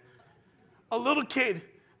imagine a little kid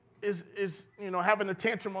is having a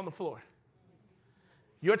tantrum on the floor.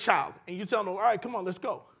 Your child, and you tell them, all right, come on, let's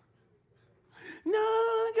go. No,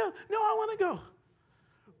 I want to go. No, I want to go.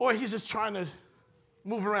 Or he's just trying to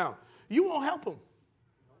move around. You won't help him.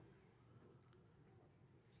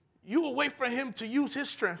 You will wait for him to use his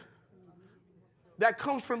strength that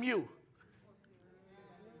comes from you.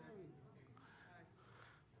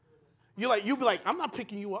 You'll be like, I'm not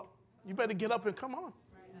picking you up. You better get up and come on.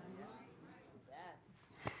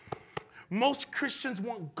 Most Christians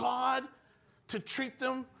want God to treat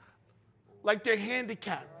them like they're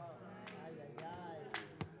handicapped.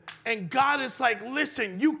 And God is like,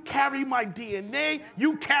 listen, you carry my DNA,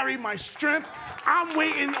 you carry my strength. I'm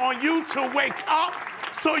waiting on you to wake up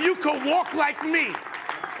so you can walk like me.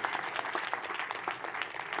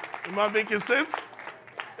 Am I making sense?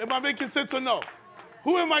 Am I making sense or no?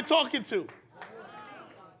 Who am I talking to?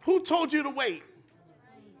 Who told you to wait?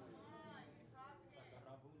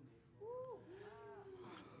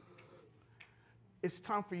 it's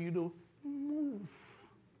time for you to move.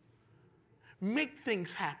 Make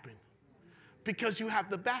things happen because you have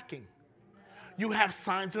the backing. You have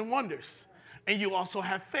signs and wonders, and you also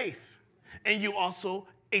have faith, and you also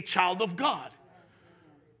a child of God.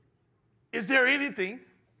 Is there anything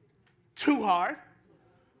too hard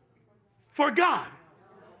for God?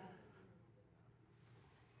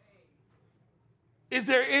 Is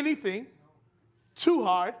there anything too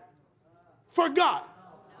hard for God?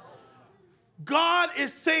 God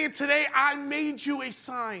is saying today, I made you a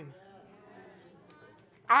sign.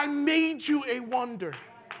 I made you a wonder.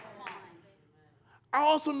 I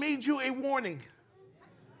also made you a warning.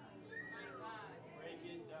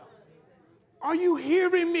 Are you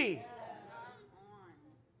hearing me?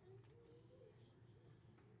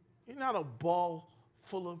 You're not a ball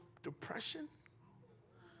full of depression.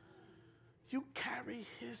 You carry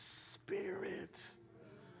his spirit.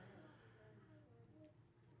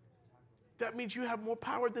 That means you have more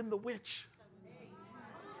power than the witch.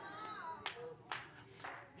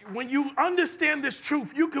 When you understand this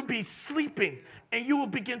truth, you could be sleeping and you will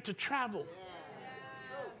begin to travel.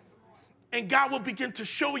 And God will begin to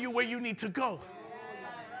show you where you need to go.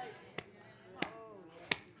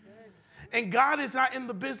 And God is not in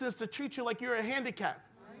the business to treat you like you're a handicap.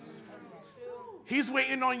 He's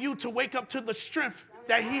waiting on you to wake up to the strength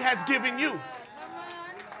that he has given you.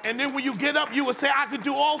 And then when you get up, you will say, I can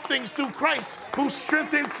do all things through Christ who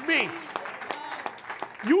strengthens me.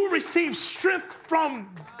 You receive strength from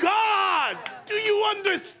God. Do you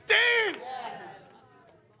understand?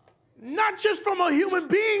 Not just from a human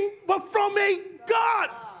being, but from a God.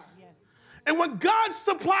 And when God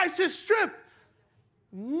supplies his strength,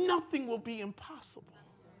 nothing will be impossible.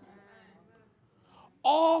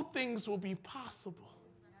 All things will be possible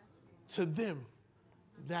to them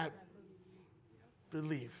that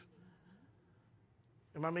believe.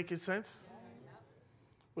 Am I making sense?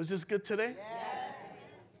 Was this good today? Yes.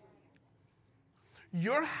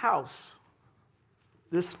 Your house,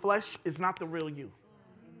 this flesh, is not the real you.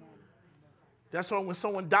 That's why when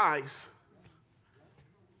someone dies,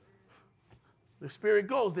 the spirit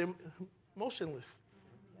goes, they're motionless.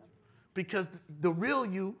 Because the real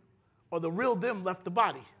you or the real them left the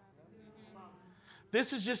body.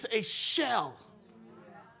 This is just a shell.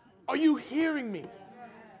 Are you hearing me?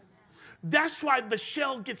 That's why the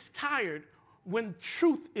shell gets tired when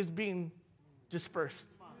truth is being dispersed.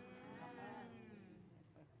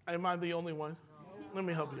 Am I the only one? Let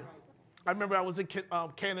me help you. I remember I was in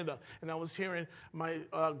Canada, and I was hearing my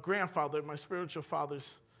grandfather, my spiritual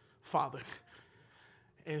father's father,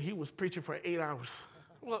 and he was preaching for 8 hours.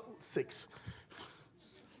 Well, 6.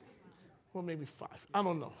 Well, maybe 5. I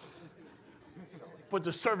don't know. But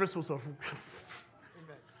the service was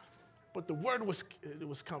but the word was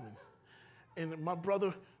coming. And my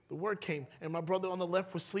brother, the word came, and my brother on the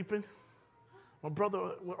left was sleeping. My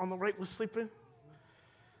brother on the right was sleeping.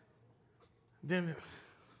 Then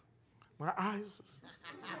my eyes.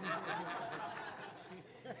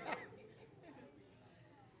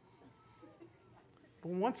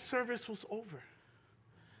 But once service was over,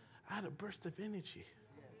 I had a burst of energy.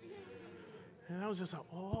 And I was just like,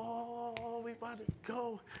 oh, we about to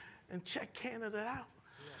go and check Canada out.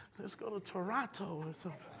 Let's go to Toronto or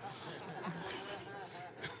something.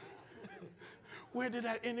 Where did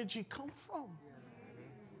that energy come from?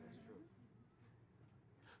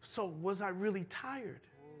 So was I really tired?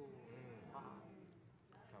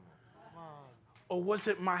 Or was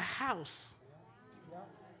it my house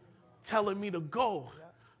telling me to go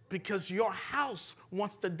because your house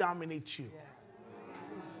wants to dominate you?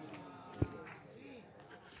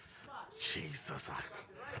 Jesus,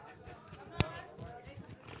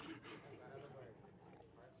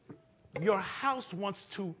 your house wants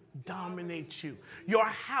to dominate you. Your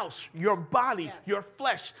house, your body, your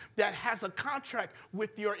flesh that has a contract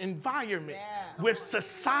with your environment, with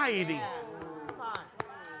society,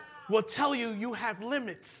 will tell you you have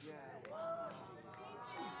limits.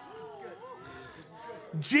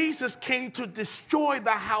 Jesus came to destroy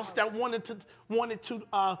the house that wanted to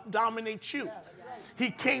dominate you. He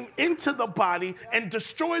came into the body and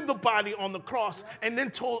destroyed the body on the cross and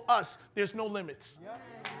then told us there's no limits.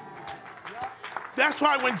 That's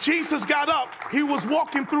why when Jesus got up, he was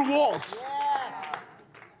walking through walls.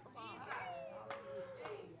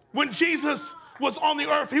 When Jesus was on the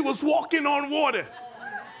earth, he was walking on water.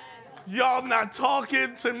 Y'all not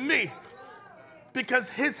talking to me. Because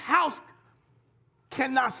his house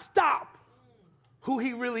cannot stop who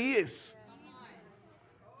he really is.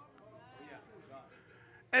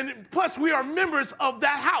 And plus, we are members of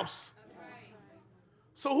that house.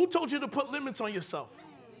 So who told you to put limits on yourself?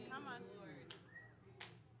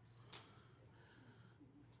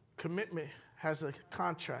 Commitment has a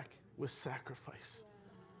contract with sacrifice.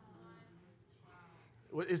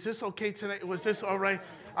 Is this okay tonight? Was this all right?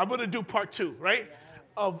 I'm going to do part 2, right?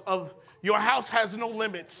 Of your house has no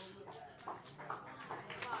limits.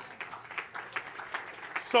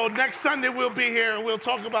 So next Sunday we'll be here and we'll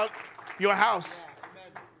talk about your house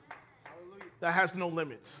that has no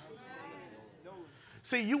limits.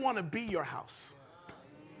 See, you want to be your house.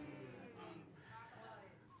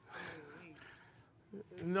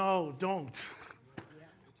 No, don't.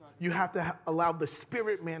 You have to allow the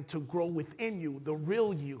spirit man to grow within you, the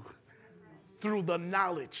real you, through the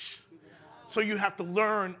knowledge. So you have to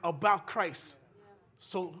learn about Christ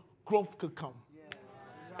so growth could come.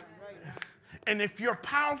 And if you're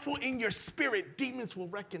powerful in your spirit, demons will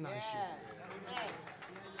recognize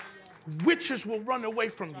you. Witches will run away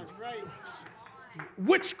from you.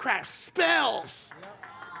 Witchcraft, spells.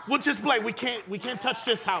 We'll just play. We can't touch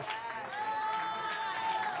this house.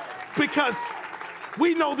 Because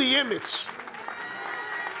we know the image.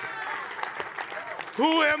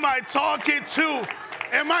 Who am I talking to?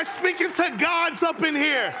 Am I speaking to gods up in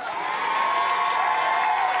here?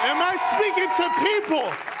 Am I speaking to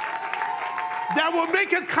people that will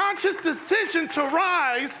make a conscious decision to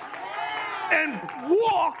rise and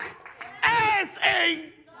walk as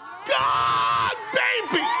a God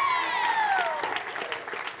baby?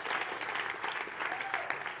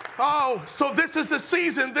 Oh, so this is the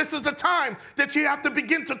season, this is the time that you have to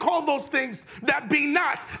begin to call those things that be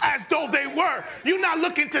not as though they were. You're not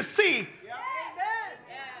looking to see.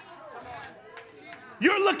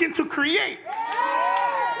 You're looking to create.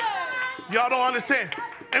 Y'all don't understand.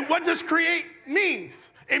 And what does create mean?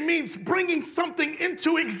 It means bringing something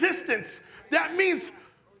into existence. That means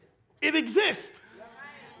it exists.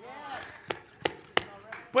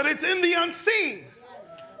 But it's in the unseen.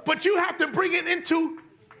 But you have to bring it into.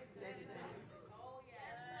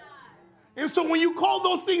 And so when you call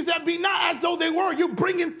those things that be not as though they were, you're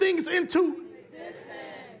bringing things into.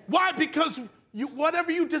 Why? Because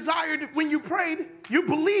whatever you desired when you prayed, you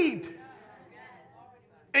believed.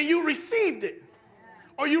 And you received it.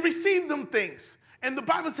 Or you received them things. And the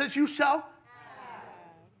Bible says you shall.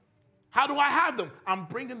 How do I have them? I'm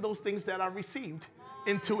bringing those things that I received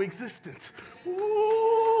into existence.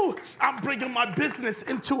 Ooh, I'm bringing my business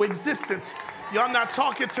into existence. Y'all not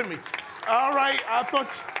talking to me. All right, I thought,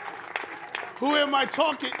 who am I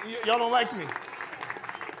talking? Y'all don't like me.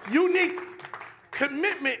 You need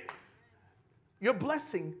commitment. Your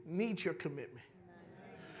blessing needs your commitment.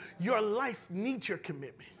 Your life needs your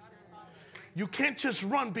commitment. You can't just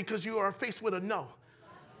run because you are faced with a no.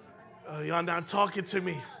 Y'all not talking to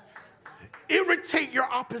me. Irritate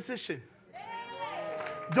your opposition.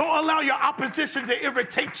 Don't allow your opposition to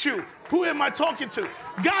irritate you. Who am I talking to?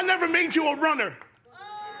 God never made you a runner.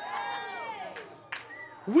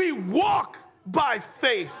 We walk by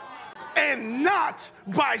faith and not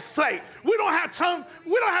by sight. We don't have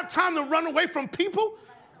time to run away from people.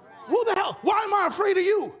 Who the hell? Why am I afraid of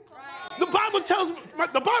you? The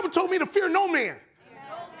Bible told me to fear no man.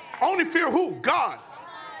 Only fear who? God.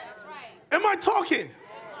 Am I talking?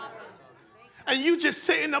 And you just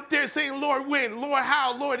sitting up there saying, Lord, when? Lord,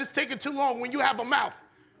 how? Lord, it's taking too long when you have a mouth.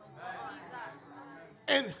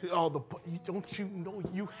 And, don't you know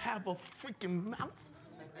you have a freaking mouth?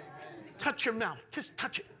 Touch your mouth. Just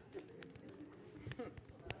touch it.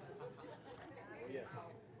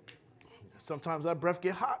 Sometimes that breath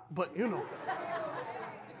get hot, but you know.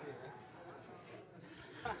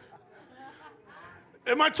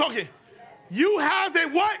 Am I talking? You have a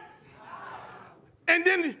what? And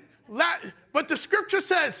then, but the scripture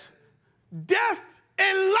says, death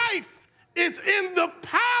and life is in the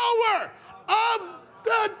power of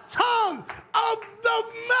the tongue, of the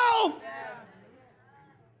mouth.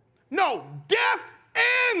 No, death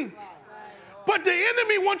and. But the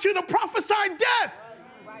enemy wants you to prophesy death.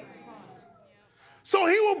 So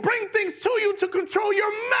he will bring things to you to control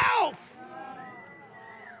your mouth.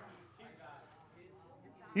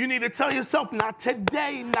 You need to tell yourself, not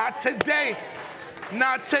today, not today,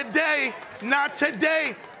 not today, not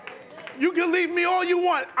today. You can leave me all you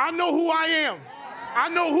want. I know who I am. I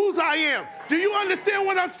know whose I am. Do you understand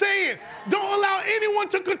what I'm saying? Don't allow anyone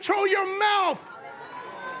to control your mouth.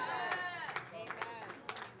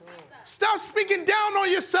 Stop speaking down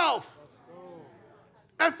on yourself.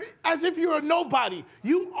 As if you're a nobody.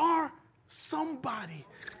 You are somebody.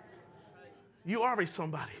 You are a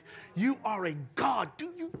somebody. You are a God.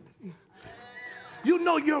 You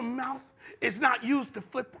know your mouth is not used to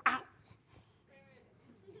flip out.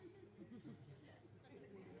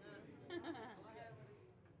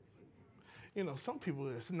 You know, some people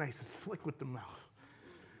are nice and slick with the mouth.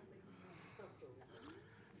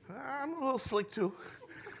 I'm a little slick too.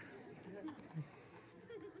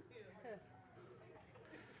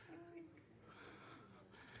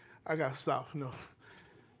 I gotta stop, no.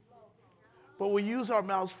 But we use our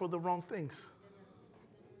mouths for the wrong things.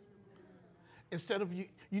 Instead of you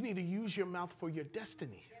need to use your mouth for your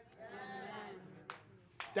destiny.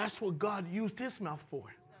 That's what God used his mouth for.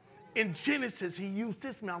 In Genesis, he used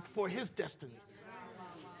his mouth for his destiny.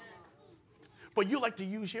 But you like to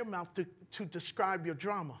use your mouth to describe your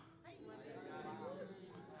drama.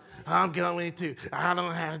 I'm going to, I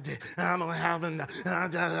don't have to, I don't have enough.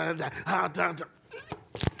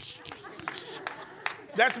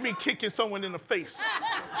 That's me kicking someone in the face.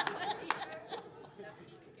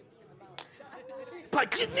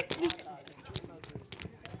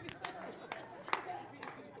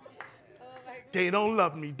 They don't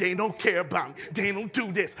love me. They don't care about me. They don't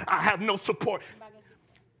do this. I have no support.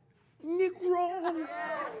 Negro,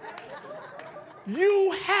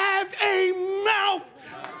 you have a mouth,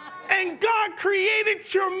 and God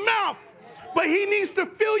created your mouth, but he needs to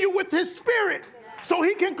fill you with his spirit so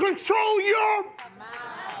he can control your mouth.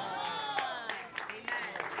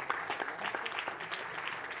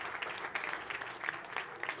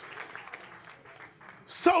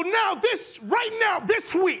 So now this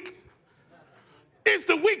week is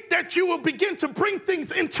the week that you will begin to bring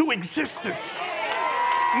things into existence.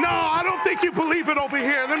 No, I don't think you believe it over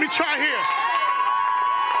here. Let me try here.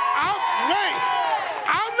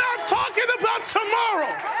 I'm not talking about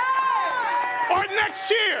tomorrow or next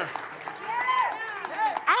year.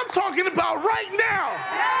 I'm talking about right now.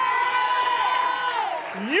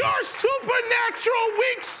 Your supernatural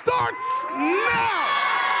week starts now.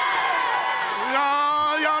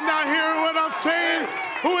 No, y'all not hearing what I'm saying?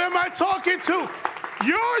 Who am I talking to?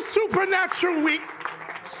 Your supernatural week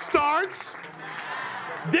starts.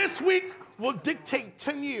 This week will dictate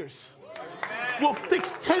 10 years. Will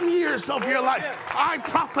fix 10 years of your life. I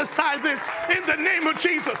prophesy this in the name of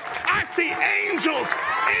Jesus. I see angels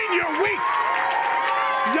in your week.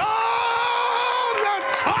 Y'all not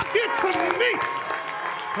talking to me.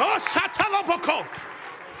 Oh, Shatalaboko.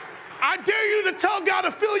 I dare you to tell God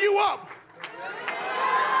to fill you up.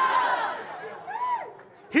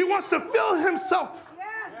 He wants to fill himself.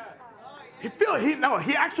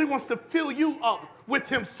 He actually wants to fill you up with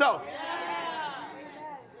himself.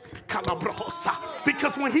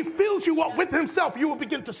 Because when he fills you up with himself, you will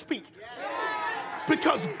begin to speak.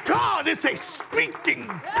 Because God is a speaking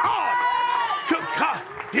God.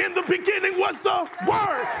 In the beginning was the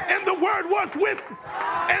Word, and the Word was with,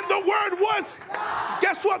 and the Word was,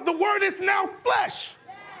 guess what? The Word is now flesh.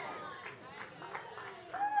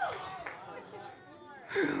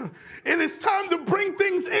 It is time to bring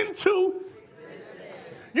things into.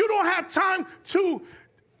 You don't have time to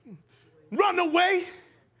run away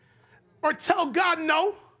or tell God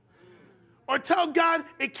no or tell God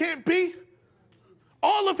it can't be.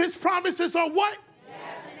 All of his promises are what? Yes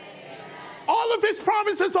and amen. All of his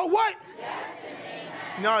promises are what? Yes and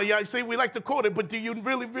amen. No, yeah, see, we like to quote it, but do you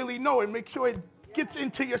really, really know it? Make sure it gets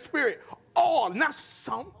into your spirit. All, not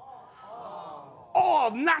some.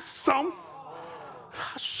 All, not some.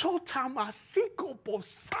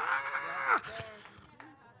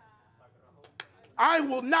 I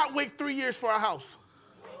will not wait 3 years for a house.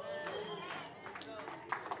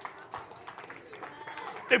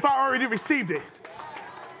 If I already received it.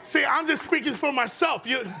 See, I'm just speaking for myself.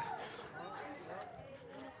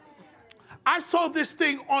 I saw this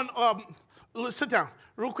thing on, sit down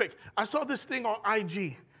real quick. I saw this thing on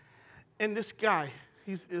IG. And this guy,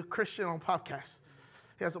 he's a Christian on podcast.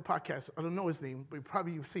 He has a podcast. I don't know his name, but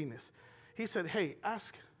probably you've seen this. He said, hey,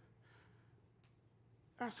 ask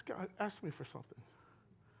God, ask me for something.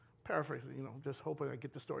 Paraphrasing, just hoping I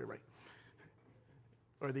get the story right.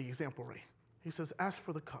 Or the example right. He says, ask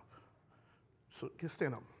for the cup. So just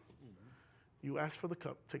stand up. You ask for the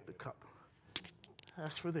cup, take the cup.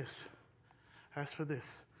 Ask for this. Ask for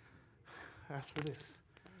this. Ask for this.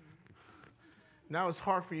 Now it's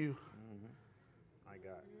hard for you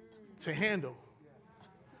to handle.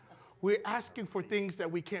 We're asking for things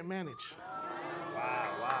that we can't manage.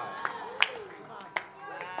 Wow.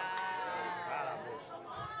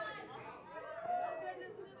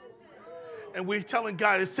 And we're telling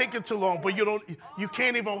God it's taking too long, but you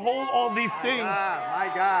can't even hold all these things.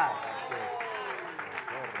 My God.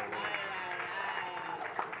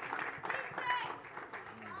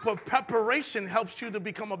 But preparation helps you to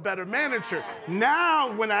become a better manager.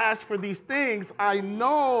 Now, when I ask for these things, I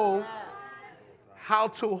know how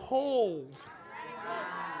to hold.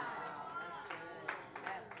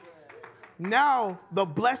 Now, the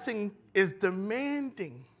blessing is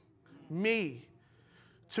demanding me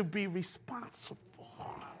to be responsible.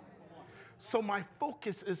 So my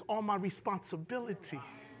focus is on my responsibility.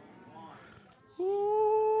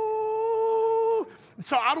 Ooh.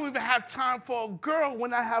 So I don't even have time for a girl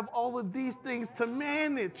when I have all of these things to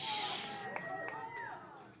manage.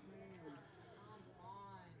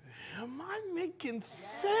 Am I making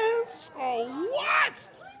sense or what?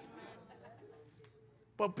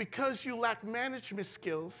 But because you lack management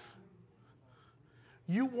skills,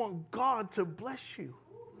 you want God to bless you.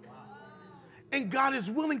 And God is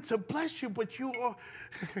willing to bless you, but you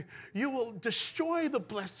will destroy the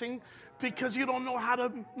blessing because you don't know how to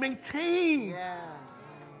maintain. Yes.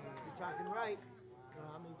 You're talking right.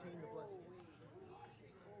 I'll maintain the blessing.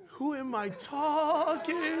 Who am I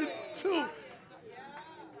talking to?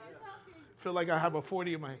 Feel like I have a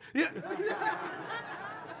 40 in my hand. Yeah.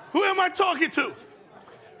 Who am I talking to?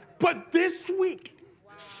 But this week,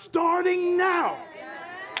 starting now,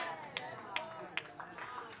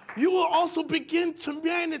 you will also begin to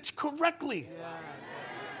manage correctly.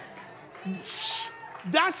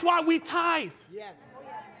 That's why we tithe. Yes.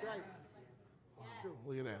 Right.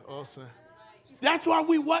 Look at that. Awesome. That's why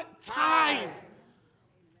we what? Tithe.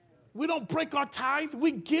 We don't break our tithe.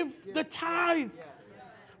 We give the tithe.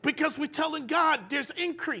 Because we're telling God there's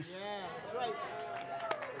increase. Yeah, that's right.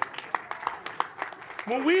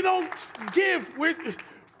 When we don't give,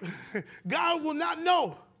 God will not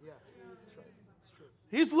know. Yeah, that's right. It's true.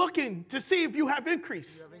 He's looking to see if you have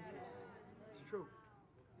increase. You have increase. It's true.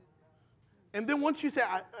 And then once you say,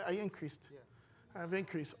 I increased. Yeah. I have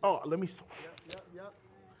increased. Oh, let me. Yep. It's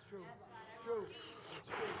true. It's true. It's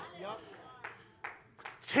true. Yep.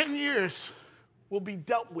 10 years will be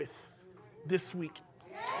dealt with this week.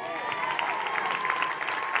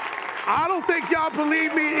 I don't think y'all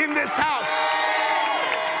believe me in this house.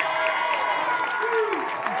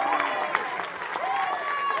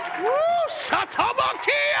 Woo!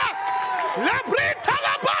 Shatabakia!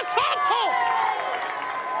 Lebritalabasoto!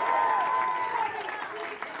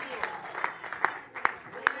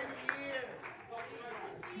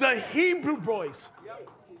 The Hebrew boys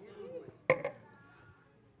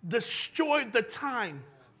destroyed the time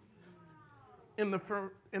in the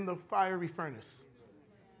fiery furnace.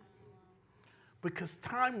 Because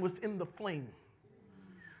time was in the flame.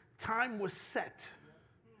 Time was set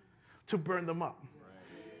to burn them up.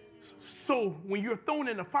 So when you're thrown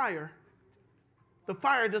in the fire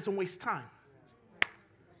doesn't waste time.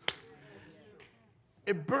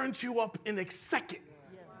 It burns you up in a second.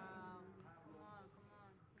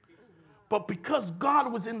 But because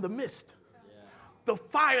God was in the midst, the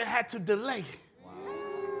fire had to delay.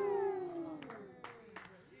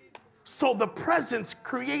 So the presence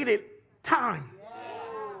created time.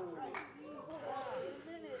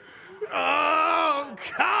 Oh,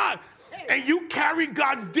 God. And you carry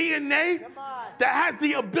God's DNA that has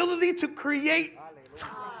the ability to create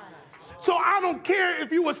time. So I don't care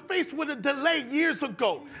if you was faced with a delay years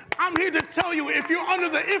ago. I'm here to tell you, if you're under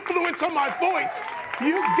the influence of my voice,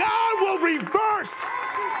 God will reverse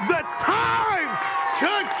the time.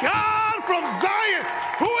 Good God from Zion.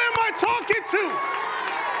 Who am I talking to?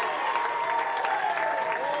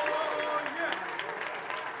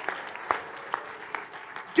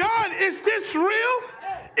 God, is this real?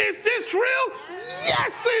 Is this real?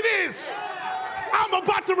 Yes, it is. I'm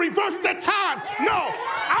about to reverse the time. No,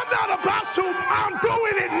 I'm not about to. I'm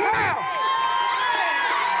doing it now.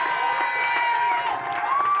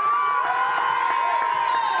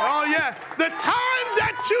 Oh, yeah. The time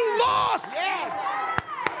that you lost. Yes.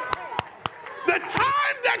 The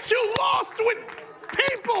time that you lost with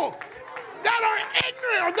people that are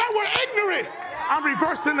ignorant or that were ignorant. I'm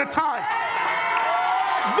reversing the time.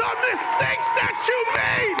 The mistakes that you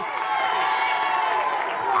made,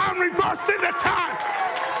 I'm reversing the time.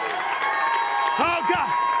 Oh, God.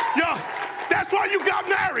 Yo, that's why you got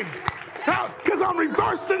married. Because I'm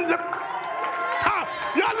reversing the time.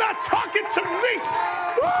 Y'all not talking to me.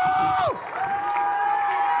 Woo!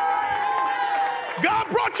 God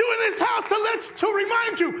brought you in this house to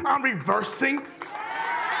remind you, I'm reversing.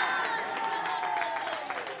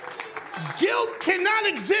 Guilt cannot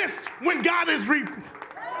exist when God is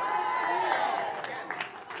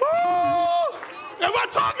Am I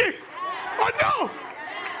talking? Or no?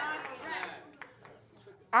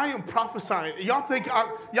 I am prophesying. Y'all think,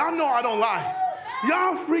 y'all know I don't lie.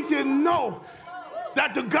 Y'all freaking know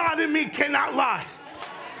that the God in me cannot lie.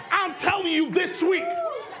 I'm telling you this week,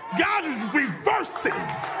 God is reversing